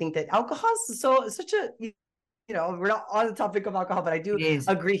 So I think that alcohol is such a, we're not on the topic of alcohol, but I do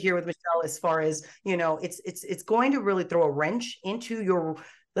agree here with Michelle as far as, it's going to really throw a wrench into your,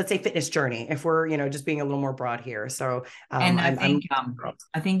 let's say, fitness journey, if we're, just being a little more broad here. So, and I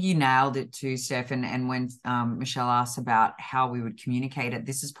think you nailed it too, Steph. And when Michelle asked about how we would communicate it,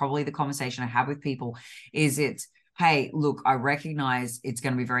 this is probably the conversation I have with people, it's, hey, look, I recognize it's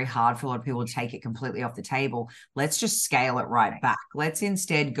going to be very hard for a lot of people to take it completely off the table. Let's just scale it right back. Let's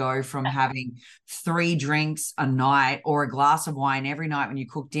instead go from having 3 drinks a night or a glass of wine every night when you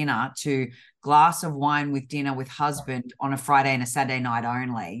cook dinner to glass of wine with dinner with husband on a Friday and a Saturday night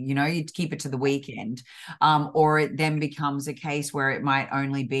only. You keep it to the weekend. Or it then becomes a case where it might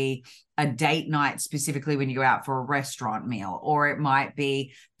only be a date night, specifically when you go out for a restaurant meal, or it might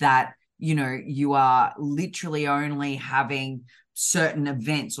be that you are literally only having certain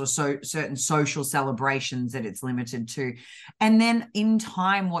events or certain social celebrations that it's limited to. And then in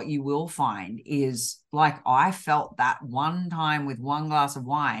time, what you will find is, like I felt that one time with one glass of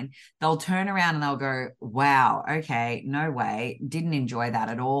wine, they'll turn around and they'll go, wow, okay, no way, didn't enjoy that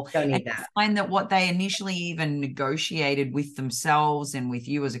at all. Don't need that. Find that what they initially even negotiated with themselves and with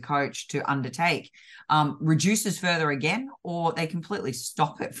you as a coach to undertake reduces further again, or they completely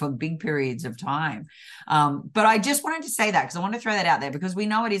stop it for big periods of time. But I just wanted to say that because I want to throw that out there, because we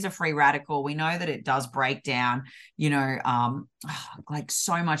know it is a free radical. We know that it does break down, like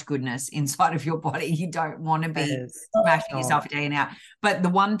so much goodness inside of your body. You don't want to be smashing yourself day and out. But the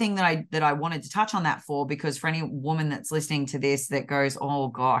one thing that I wanted to touch on that for, because for any woman that's listening to this that goes, oh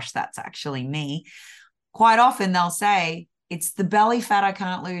gosh, that's actually me, quite often they'll say, it's the belly fat I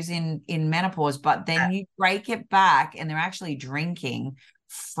can't lose in menopause. But then you break it back and they're actually drinking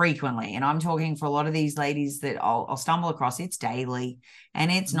frequently. And I'm talking for a lot of these ladies that I'll stumble across, it's daily, and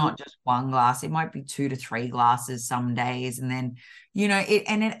it's not just one glass. It might be 2 to 3 glasses some days. And then,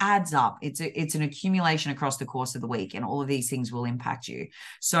 it adds up. It's an accumulation across the course of the week, and all of these things will impact you.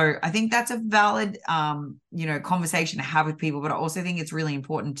 So I think that's a valid, conversation to have with people. But I also think it's really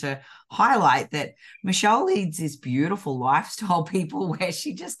important to highlight that Michelle leads this beautiful lifestyle, people, where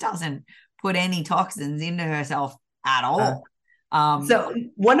she just doesn't put any toxins into herself at all. So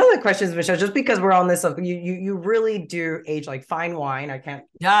one of the questions, Michelle, just because we're on this, you really do age like fine wine. I can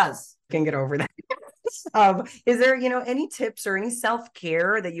get over that. Is there, any tips or any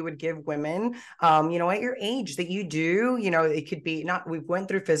self-care that you would give women, at your age that you do? It could be we went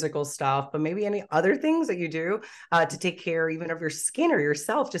through physical stuff, but maybe any other things that you do to take care even of your skin or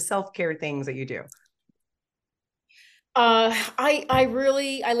yourself, just self-care things that you do.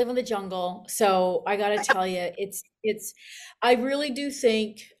 I live in the jungle, so I gotta tell you, I really do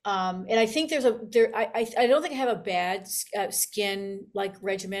think, and I think I don't think I have a bad skin like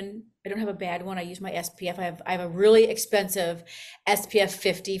regimen. I don't have a bad one. I use my SPF. I have a really expensive SPF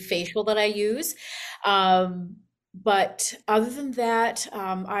 50 facial that I use. But other than that,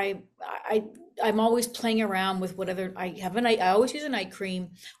 I I'm always playing around with whatever I have. I always use a night cream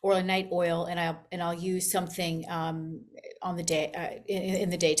or a night oil, and I'll use something on the day in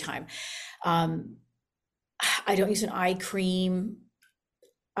the daytime. I don't use an eye cream.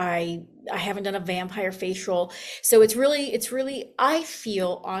 I haven't done a vampire facial. So it's really, I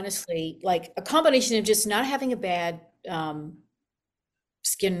feel honestly like a combination of just not having a bad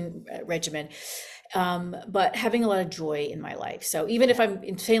skin regimen, but having a lot of joy in my life. So even if I'm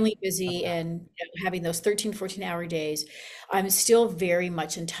insanely busy and having those 13, 14-hour days, I'm still very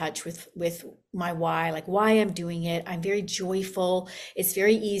much in touch with my why, like why I'm doing it. I'm very joyful. It's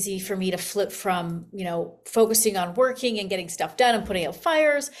very easy for me to flip from, focusing on working and getting stuff done and putting out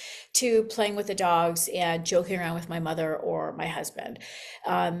fires to playing with the dogs and joking around with my mother or my husband.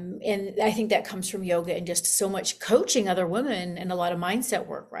 And I think that comes from yoga and just so much coaching other women and a lot of mindset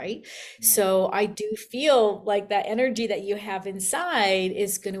work, right? So I do feel like that energy that you have inside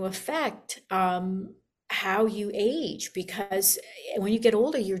is going to affect how you age, because when you get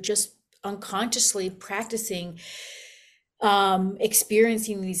older, you're just unconsciously practicing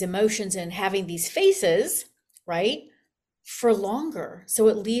experiencing these emotions and having these faces, right, for longer. So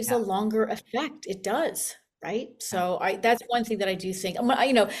it leaves a longer effect. It does, right? So that's one thing that I do think.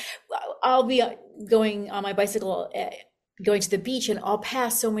 I'll be going on my bicycle, going to the beach, and I'll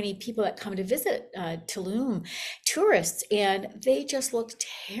pass so many people that come to visit Tulum, tourists, and they just look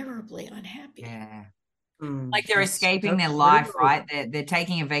terribly unhappy. Yeah. Like they're escaping their life, right? They're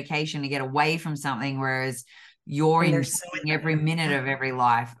taking a vacation to get away from something, whereas you're enjoying every minute of every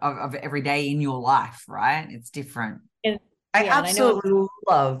life of every day in your life, right? It's different. And I absolutely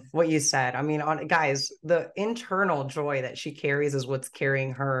love what you said. I mean, guys, the internal joy that she carries is what's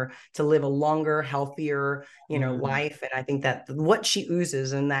carrying her to live a longer, healthier, life. And I think that what she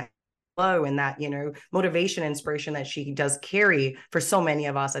oozes and that flow and that, motivation, inspiration that she does carry for so many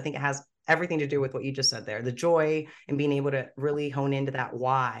of us, I think it has everything to do with what you just said there, the joy and being able to really hone into that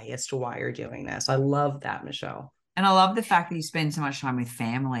why as to why you're doing this. I love that, Michelle. And I love the fact that you spend so much time with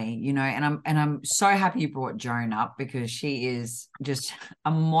family, and I'm so happy you brought Joan up, because she is just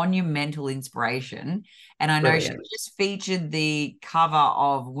a monumental inspiration. And I know she just featured the cover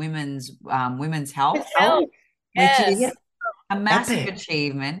of Women's Health, which is a massive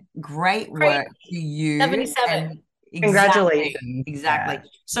achievement. Great work to you. 77. Congratulations. Exactly. Yeah.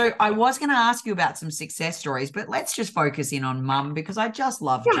 So I was going to ask you about some success stories, but let's just focus in on Mum, because I just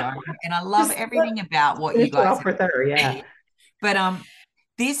love Joan and I love everything about what you guys have with her. Yeah. But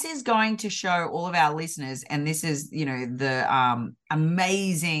this is going to show all of our listeners, and this is, the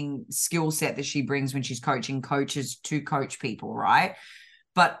amazing skill set that she brings when she's coaching coaches to coach people, right?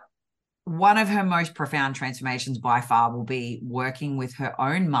 But one of her most profound transformations by far will be working with her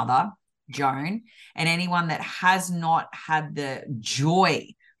own mother, Joan, and anyone that has not had the joy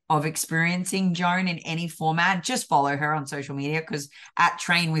of experiencing Joan in any format, just follow her on social media, because at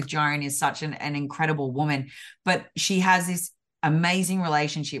Train with Joan is such an incredible woman. But she has this amazing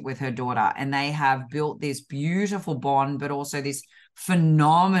relationship with her daughter, and they have built this beautiful bond, but also this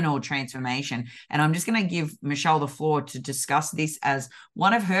phenomenal transformation. And I'm just going to give Michelle the floor to discuss this as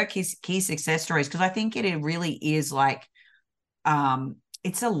one of her key success stories, because I think it really is like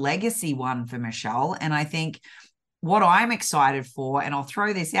it's a legacy one for Michelle. And I think what I'm excited for, and I'll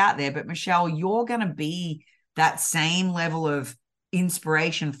throw this out there, but Michelle, you're going to be that same level of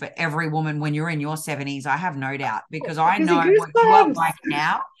inspiration for every woman when you're in your 70s. I have no doubt, because I know what you are like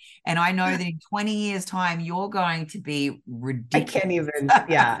now. And I know that in 20 years' time, you're going to be ridiculous. I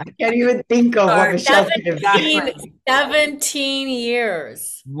can't even think of what Michelle's going to be. 17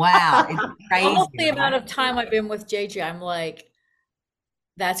 years. Wow. It's crazy. Almost the amount of time I've been with JJ, I'm like,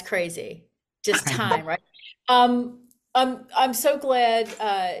 that's crazy. Just time, right? I'm so glad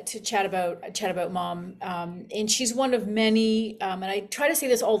to chat about Mom, and she's one of many. And I try to say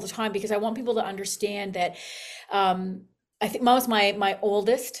this all the time because I want people to understand that I think Mom's my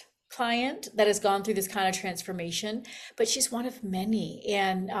oldest client that has gone through this kind of transformation, but she's one of many.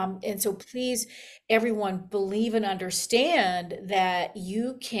 And so please, everyone, believe and understand that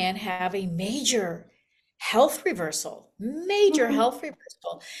you can have a major health reversal, health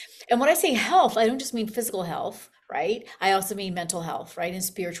reversal. And when I say health, I don't just mean physical health, right? I also mean mental health, right? And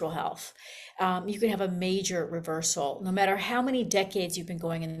spiritual health. You can have a major reversal, no matter how many decades you've been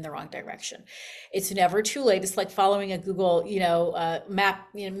going in the wrong direction. It's never too late. It's like following a Google,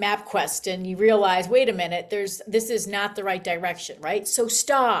 map quest, and you realize, wait a minute, this is not the right direction, right? So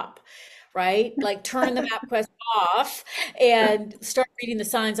stop. Right? Like turn the map quest off and start reading the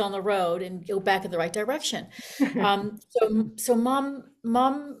signs on the road and go back in the right direction. So Mom,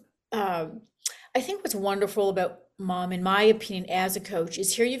 I think what's wonderful about Mom, in my opinion, as a coach,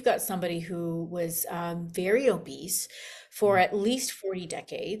 is here you've got somebody who was very obese for at least 40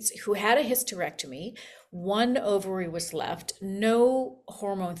 decades, who had a hysterectomy, one ovary was left, no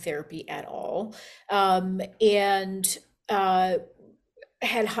hormone therapy at all, and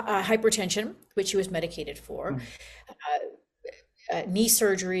had hypertension, which she was medicated for, knee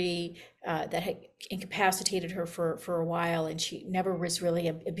surgery that had incapacitated her for a while, and she never was really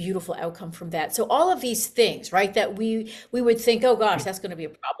a beautiful outcome from that. So all of these things, right, that we would think, oh gosh, that's going to be a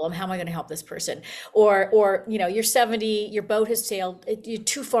problem. How am I going to help this person? Or you're 70, your boat has sailed, you're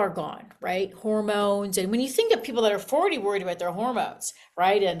too far gone, right? Hormones, and when you think of people that are 40 worried about their hormones,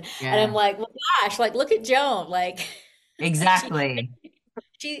 right? And I'm like, well, gosh, like look at Joan, like exactly.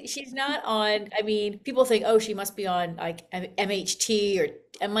 She's not on, I mean, people think, oh, she must be on like MHT, or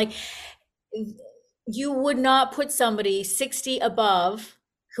I'm like, you would not put somebody 60 above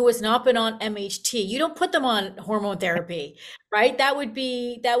who has not been on MHT. You don't put them on hormone therapy, right? That would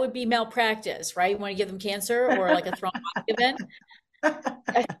be malpractice, right? You want to give them cancer or like a thrombotic event.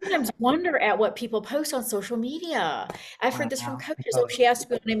 I sometimes wonder at what people post on social media. I've heard this from coaches. Oh, she has to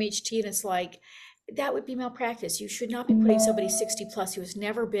be on MHT, and it's like, that would be malpractice. You should not be putting somebody 60 plus who has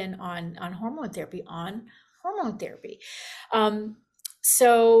never been on hormone therapy on hormone therapy.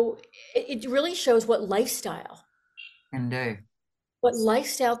 So it really shows what lifestyle can do. What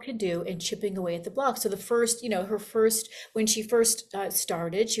lifestyle can do in chipping away at the block. So the first, when she first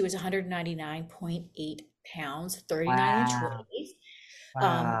started, she was 199.8 pounds, 39 inch waist,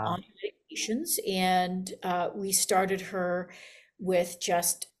 on medications. And we started her with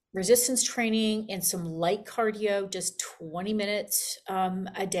just resistance training and some light cardio, just 20 minutes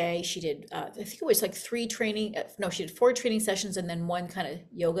a day. She did, I think it was like she did 4 training sessions and then 1 kind of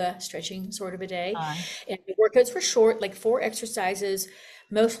yoga stretching sort of a day. And the workouts were short, like 4 exercises,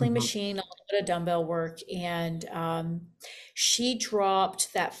 mostly machine, a little bit of dumbbell work. And she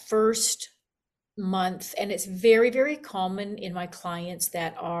dropped that first month, and it's very, very common in my clients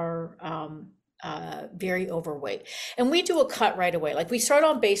that are very overweight, and we do a cut right away. Like we start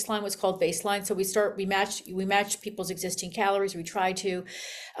on baseline, what's called baseline. So we match people's existing calories. We try to,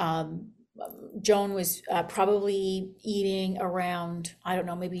 Joan was probably eating around, I don't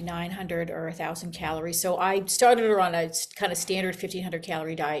know, maybe 900 or 1,000 calories. So I started her on a kind of standard 1,500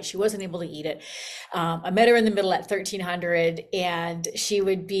 calorie diet. She wasn't able to eat it. I met her in the middle at 1,300, and she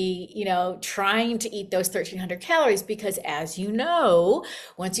would be, trying to eat those 1,300 calories because, as you know,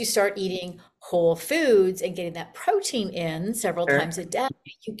 once you start eating whole foods and getting that protein in several times a day,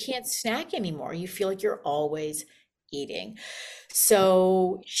 you can't snack anymore. You feel like you're always eating.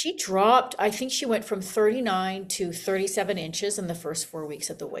 So she dropped, I think she went from 39 to 37 inches in the first 4 weeks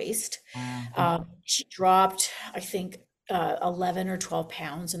at the waist. She dropped, I think, 11 or 12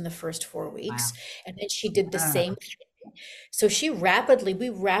 pounds in the first 4 weeks. And then she did the same thing. So we rapidly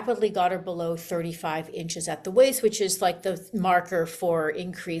got her below 35 inches at the waist, which is like the marker for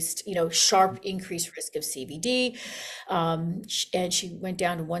increased, sharp increased risk of CVD. And she went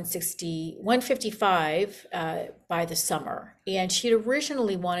down to 155 by the summer. And she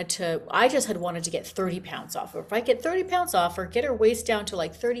originally I just had wanted to get 30 pounds off her. If I get 30 pounds off her, get her waist down to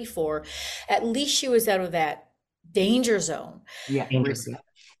like 34, at least she was out of that danger zone. Yeah.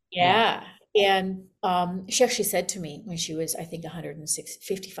 Yeah. And she actually said to me when she was, I think,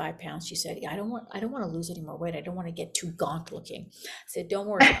 155 pounds, she said, I don't want to lose any more weight. I don't want to get too gaunt looking. I said, don't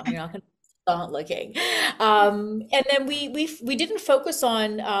worry, Mom, you're not going to be gaunt looking. And then we didn't focus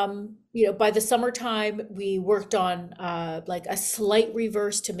on, by the summertime, we worked on like a slight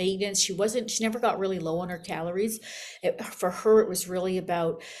reverse to maintenance. She never got really low on her calories. For her, it was really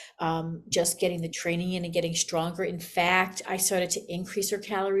about just getting the training in and getting stronger. In fact, I started to increase her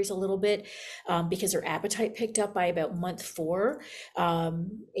calories a little bit because her appetite picked up by about month 4.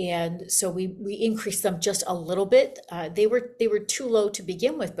 And so we increased them just a little bit. They were too low to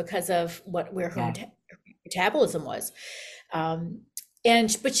begin with because of where her metabolism was.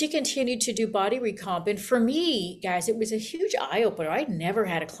 But she continued to do body recomp. And for me, guys, it was a huge eye opener. I'd never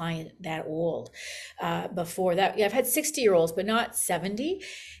had a client that old before that. I've had 60-year-olds, but not 70.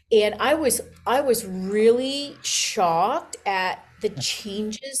 And I was really shocked at the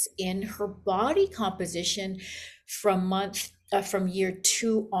changes in her body composition from year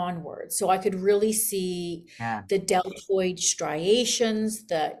 2 onwards. So I could really see the deltoid striations,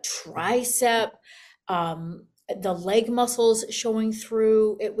 the tricep, the leg muscles showing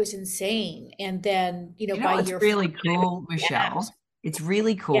through. It was insane. And then, by it's year really 5, cool, Michelle. It's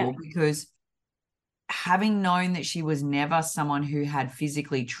really cool because having known that she was never someone who had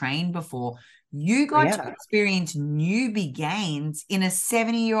physically trained before, you got to experience newbie gains in a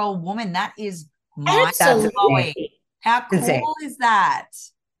 70-year-old woman. That is mind-blowing. How cool insane. is that?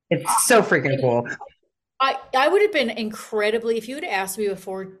 It's so freaking cool. I would have been incredibly, if you would have asked me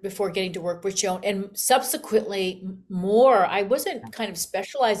before getting to work with Joan, and subsequently more, I wasn't kind of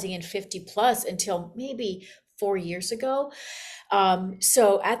specializing in 50 plus until maybe 4 years ago.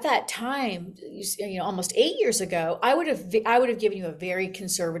 So at that time, almost 8 years ago, I would have given you a very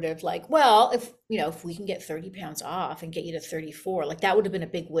conservative, like, well, if we can get 30 pounds off and get you to 34, like that would have been a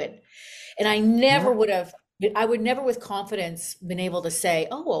big win. And I would never with confidence been able to say,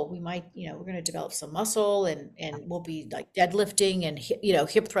 oh, well, we might, we're going to develop some muscle and we'll be like deadlifting and,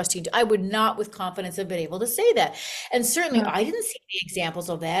 hip thrusting. I would not with confidence have been able to say that. And certainly I didn't see any examples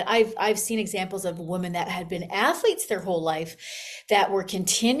of that. I've seen examples of women that had been athletes their whole life that were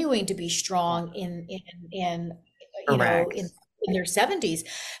continuing to be strong in their 70s,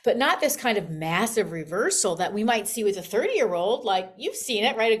 but not this kind of massive reversal that we might see with a 30-year-old. Like you've seen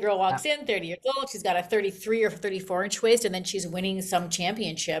it, right? A girl walks in 30 years old, she's got a 33 or 34 inch waist, and then she's winning some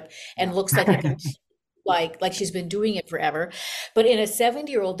championship and looks like like she's been doing it forever. But in a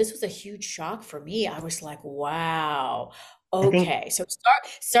 70-year-old, this was a huge shock for me. I was like, wow. Okay. So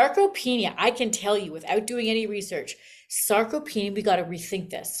sarcopenia, I can tell you without doing any research, sarcopenia, we got to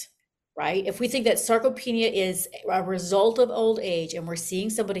rethink this. Right? If we think that sarcopenia is a result of old age and we're seeing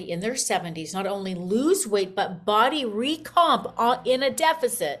somebody in their 70s not only lose weight, but body recomp in a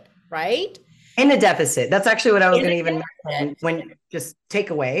deficit, right? In a deficit. That's actually what I was going to even mention when just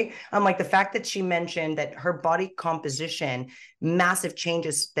take away. Like the fact that she mentioned that her body composition, massive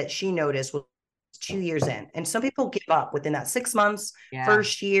changes that she noticed was 2 years in. And some people give up within that 6 months,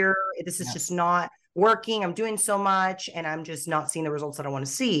 first year. This is just not working. I'm doing so much and I'm just not seeing the results that I want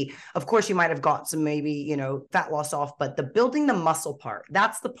to see. Of course, you might have got some maybe, fat loss off, but the building the muscle part,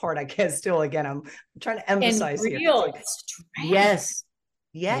 that's the part I guess still, again, I'm trying to emphasize here. Like, yes.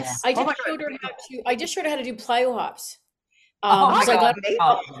 I just showed her how to do plyo hops. So I got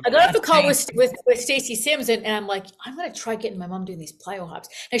off the call with Stacey Sims and I'm like, I'm going to try getting my mom doing these plyo hops.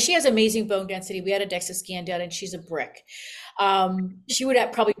 Now she has amazing bone density. We had a DEXA scan done and she's a brick. She would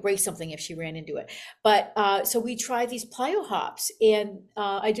probably break something if she ran into it. But so we tried these plyo hops and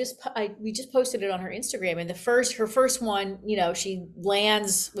we just posted it on her Instagram. And her first one, she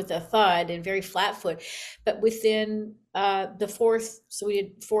lands with a thud and very flat foot. But within the fourth, so we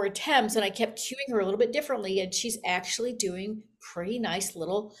did 4 attempts and I kept cueing her a little bit differently and she's actually doing pretty nice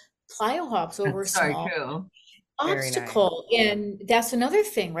little plyo hops over a small obstacle. Nice. And that's another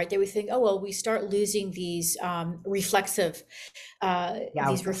thing, right? They would think, oh, well, we start losing these reflexive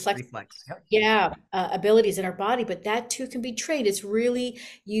abilities in our body, but that too can be trained. It's really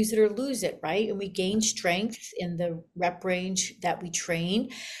use it or lose it, right? And we gain strength in the rep range that we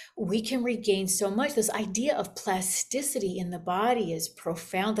train. We can regain so much. This idea of plasticity in the body is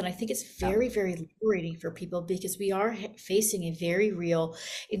profound. And I think it's very, very liberating for people because we are facing a very real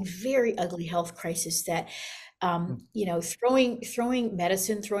and very ugly health crisis that throwing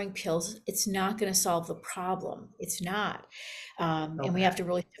medicine, throwing pills, it's not going to solve the problem. It's not. And we have to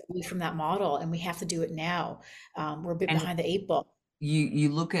really get away from that model and we have to do it now. We're a bit behind the 8 ball. You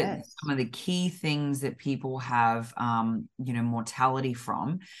look at some of the key things that people have, mortality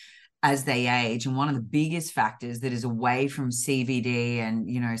from as they age. And one of the biggest factors that is away from CVD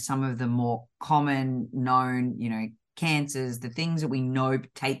and, some of the more common known, cancers, the things that we know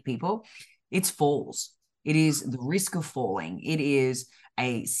take people, it's falls. It is the risk of falling. It is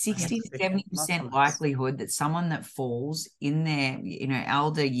a 60 to 70% likelihood that someone that falls in their,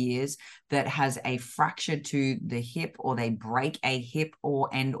 elder years that has a fracture to the hip or they break a hip or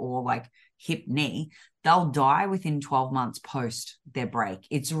like hip knee, they'll die within 12 months post their break.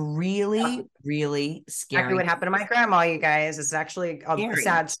 It's really, really scary. Exactly what happened to my grandma, you guys. It's actually a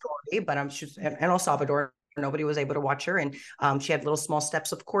sad story, but she's in El Salvador. Nobody was able to watch her. And she had little small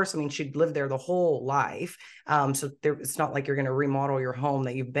steps, of course. I mean, she'd lived there the whole life. So it's not like you're going to remodel your home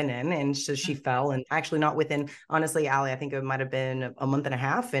that you've been in. And so she fell and actually not within, honestly, Allie, I think it might've been a month and a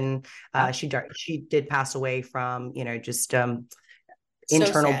half. And she did pass away from, just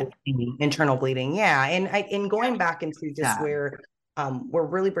internal bleeding. Yeah. And going back into just where we're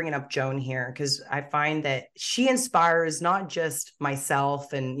really bringing up Joan here, because I find that she inspires not just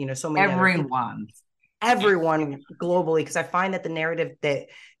myself and, so many everyone globally, because I find that the narrative that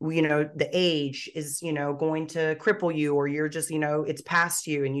the age is going to cripple you or you're just it's past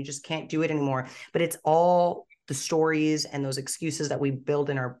you and you just can't do it anymore, but it's all the stories and those excuses that we build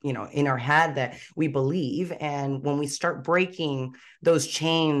in our in our head that we believe. And when we start breaking those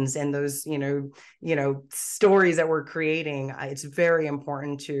chains and those stories that we're creating, it's very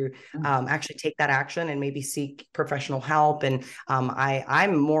important to actually take that action and maybe seek professional help. And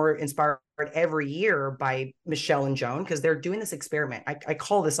I'm more inspired every year by Michelle and Joan, because they're doing this experiment. I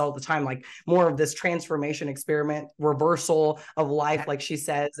call this all the time, like more of this transformation experiment, reversal of life, like she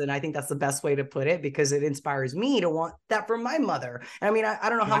says. And I think that's the best way to put it, because it inspires me to want that from my mother. And I mean, I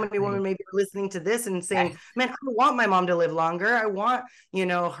don't know how many women maybe are listening to this and saying, man, I want my mom to live longer. I want, you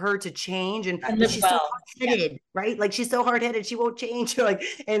know, her to change. And she's so hard-headed, right? Like she's so hard-headed, she won't change. Like,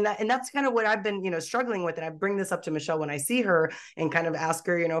 and that's kind of what I've been, you know, struggling with. And I bring this up to Michelle when I see her and kind of ask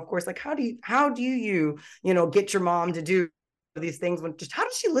her, you know, of course, like, how do you know, get your mom to do these things, when just how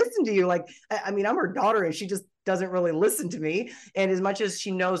does she listen to you? Like, I mean, I'm her daughter and she just doesn't really listen to me. And as much as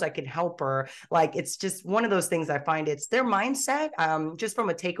she knows I can help her, like, it's just one of those things. I find it's their mindset. Just from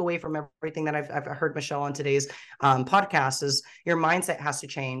a takeaway from everything that I've heard Michelle on today's podcast, is your mindset has to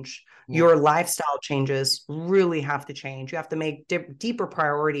change. Your lifestyle changes really have to change. You have to make deeper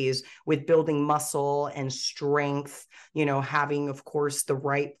priorities with building muscle and strength, you know, having, of course, the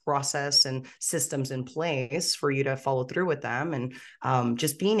right process and systems in place for you to follow through with them. And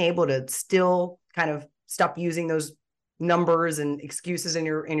just being able to still kind of stop using those numbers and excuses in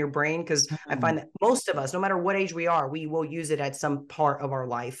your brain, because I find that most of us, no matter what age we are, we will use it at some part of our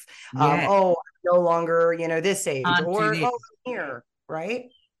life. Oh, I'm no longer, you know, this age, or oh, I'm here, right?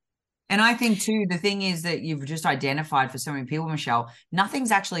 And I think too, the thing is that you've just identified for so many people, Michelle, nothing's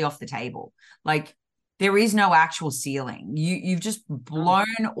actually off the table. Like, there is no actual ceiling. You've just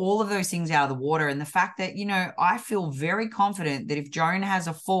blown all of those things out of the water. And the fact that, you know, I feel very confident that if Joan has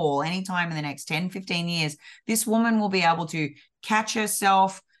a fall anytime in the next 10, 15 years, this woman will be able to catch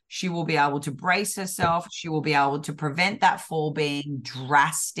herself. She will be able to brace herself. She will be able to prevent that fall being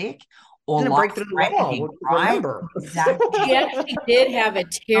drastic or break through the wall. Right? Remember. Exactly. She actually did have a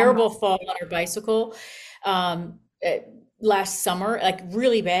terrible fall on her bicycle last summer, like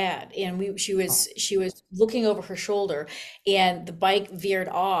really bad. And she was looking over her shoulder and the bike veered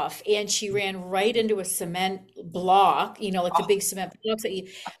off and she ran right into a cement block, you know, like the big cement blocks that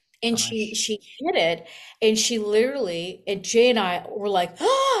and she hit it, and she literally, and Jay and I were like,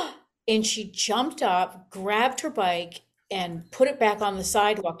 ah, and she jumped up, grabbed her bike and put it back on the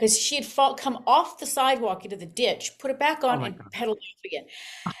sidewalk, because she had come off the sidewalk into the ditch, put it back on and pedaled off again.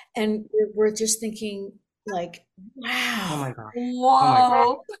 And we're just thinking, like, wow. Oh my God.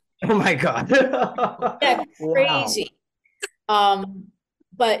 Whoa. Oh my God. Yeah, crazy. Wow.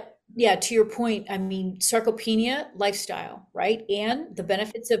 But yeah, to your point, I mean, sarcopenia, lifestyle, right? And the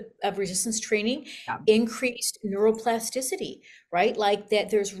benefits of resistance training, increased neuroplasticity, right? Like that,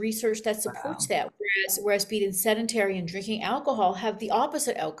 there's research that supports that. Whereas being sedentary and drinking alcohol have the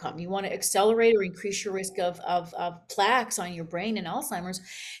opposite outcome. You want to accelerate or increase your risk of plaques on your brain and Alzheimer's.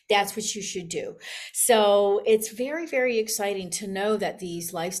 That's what you should do. So it's very, very exciting to know that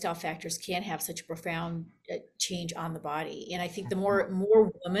these lifestyle factors can have such a profound change on the body. And I think the more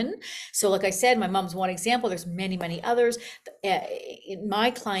women, so like I said, my mom's one example, there's many, many others.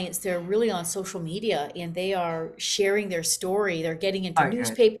 My clients, they're really on social media and they are sharing their story. They're getting into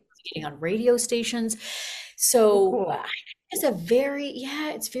newspapers, getting on radio stations. So it's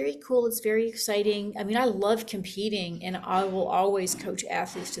it's very cool. It's very exciting. I mean, I love competing and I will always coach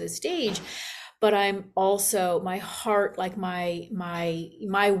athletes to the stage. But I'm also, my heart, like my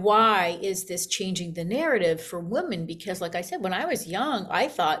why is this changing the narrative for women? Because like I said, when I was young, I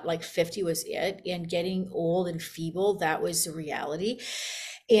thought like 50 was it, and getting old and feeble, that was the reality.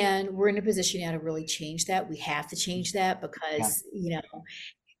 And we're in a position now to really change that. We have to change that because, you know,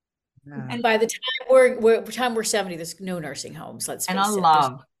 and by the time we're 70, there's no nursing homes. Let's face it.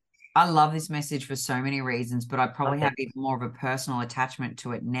 I love this message for so many reasons, but I probably have even more of a personal attachment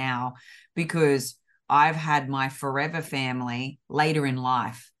to it now because I've had my forever family later in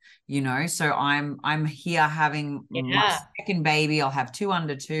life, you know, so I'm here having my second baby. I'll have 2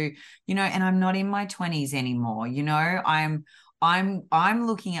 under 2, you know, and I'm not in my 20s anymore. You know, I'm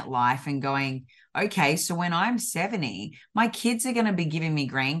looking at life and going, okay, so when I'm 70, my kids are going to be giving me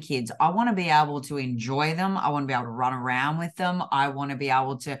grandkids. I want to be able to enjoy them. I want to be able to run around with them. I want to be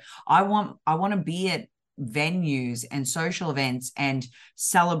able to, I want to be at venues and social events and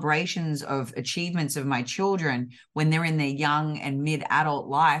celebrations of achievements of my children when they're in their young and mid-adult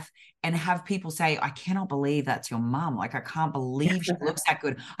life, and have people say, I cannot believe that's your mom. Like, I can't believe she looks that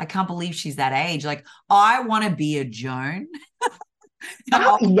good. I can't believe she's that age. Like, I want to be a Joan.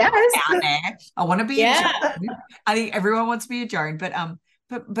 Yes. I want to be a Joan. I think everyone wants to be a Joan,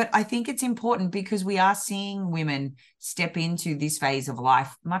 but I think it's important because we are seeing women step into this phase of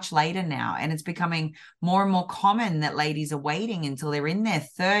life much later now, and it's becoming more and more common that ladies are waiting until they're in their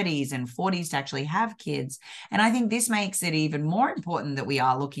 30s and 40s to actually have kids. And I think this makes it even more important that we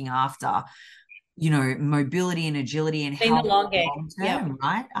are looking after mobility and agility and Playing the health long game. long term,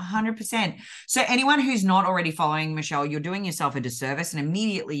 right? 100%. So anyone who's not already following Michelle, you're doing yourself a disservice, and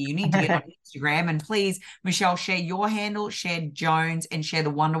immediately you need to get on Instagram. And please, Michelle, share your handle, share Joan's, and share the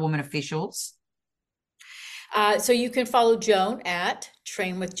Wonder Woman officials. So you can follow Joan at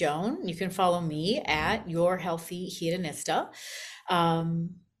Train with Joan. You can follow me at Your Healthy Hedonista.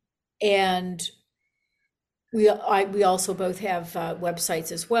 And we also both have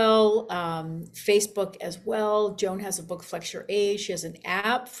websites as well, Facebook as well. Joan has a book, Flex Your Age. She has an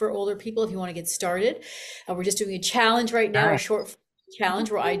app for older people if you want to get started. We're just doing a challenge right now, a short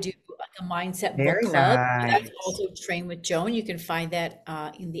challenge where I do like a mindset book club. Nice. That's also Train with Joan. You can find that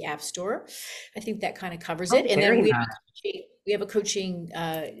in the App Store. I think that kind of covers it. And then we have a coaching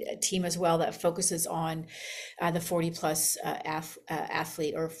team as well that focuses on the 40 plus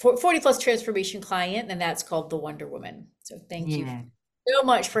athlete or 40 plus transformation client, and that's called the Wonder Woman. So thank you so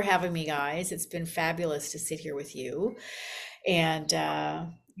much for having me, guys. It's been fabulous to sit here with you. And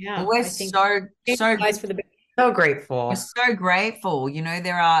we're so grateful. We're so grateful.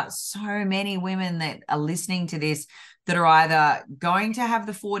 There are so many women that are listening to this that are either going to have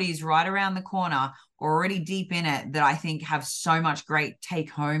the 40s right around the corner or already deep in it, that I think have so much great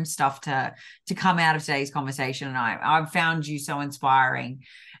take home stuff to come out of today's conversation. And I've found you so inspiring,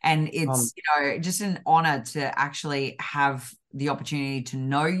 and it's just an honor to actually have the opportunity to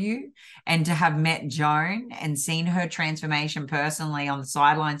know you and to have met Joan and seen her transformation personally on the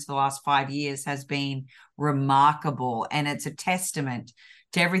sidelines for the last 5 years has been remarkable. And it's a testament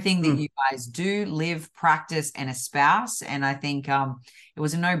to everything that you guys do, live, practice, and espouse. And I think it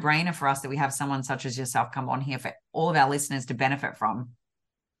was a no-brainer for us that we have someone such as yourself come on here for all of our listeners to benefit from.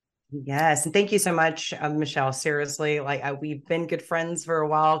 Yes. And thank you so much, Michelle. Seriously, we've been good friends for a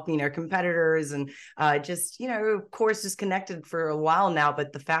while, competitors, and of course, just connected for a while now.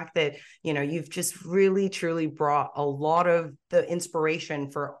 But the fact that, you've just really, truly brought a lot of the inspiration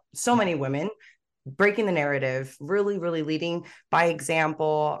for so many women, breaking the narrative, really, really leading by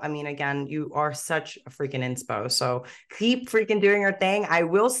example. I mean, again, you are such a freaking inspo. So keep freaking doing your thing. I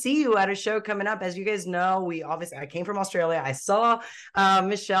will see you at a show coming up. As you guys know, I came from Australia. I saw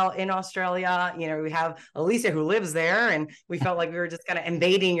Michelle in Australia. We have Alicia who lives there, and we felt like we were just kind of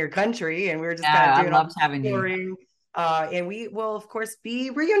invading your country, and we were just kind of doing all having you. And we will, of course, be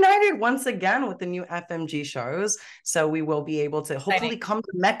reunited once again with the new FMG shows. So we will be able to hopefully come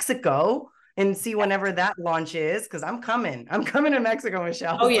to Mexico and see whenever that launch is, because I'm coming to Mexico,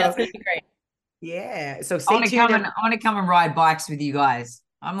 Michelle. Oh yeah, it's gonna be great. Yeah, so I want to come and ride bikes with you guys.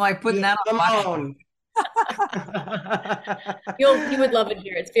 I'm like putting that on. You would love it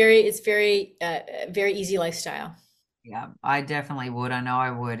here. It's very very easy lifestyle. Yeah, I definitely would. I know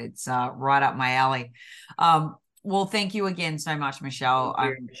I would. It's right up my alley. Well, thank you again so much, Michelle.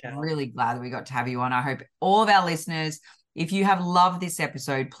 I'm really glad that we got to have you on. I hope all of our listeners, if you have loved this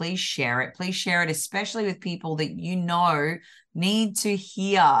episode, please share it. Please share it, especially with people that need to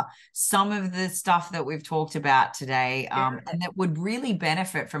hear some of the stuff that we've talked about today, and that would really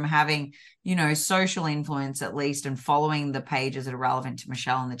benefit from having, social influence at least, and following the pages that are relevant to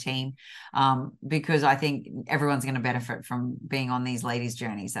Michelle and the team, because I think everyone's going to benefit from being on these ladies'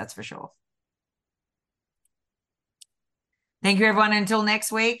 journeys. That's for sure. Thank you, everyone. Until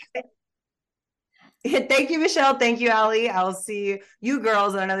next week. Thank you, Michelle. Thank you, Allie. I'll see you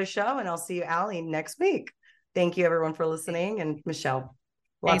girls on another show, and I'll see you, Allie, next week. Thank you, everyone, for listening. And Michelle,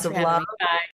 lots of love. Bye.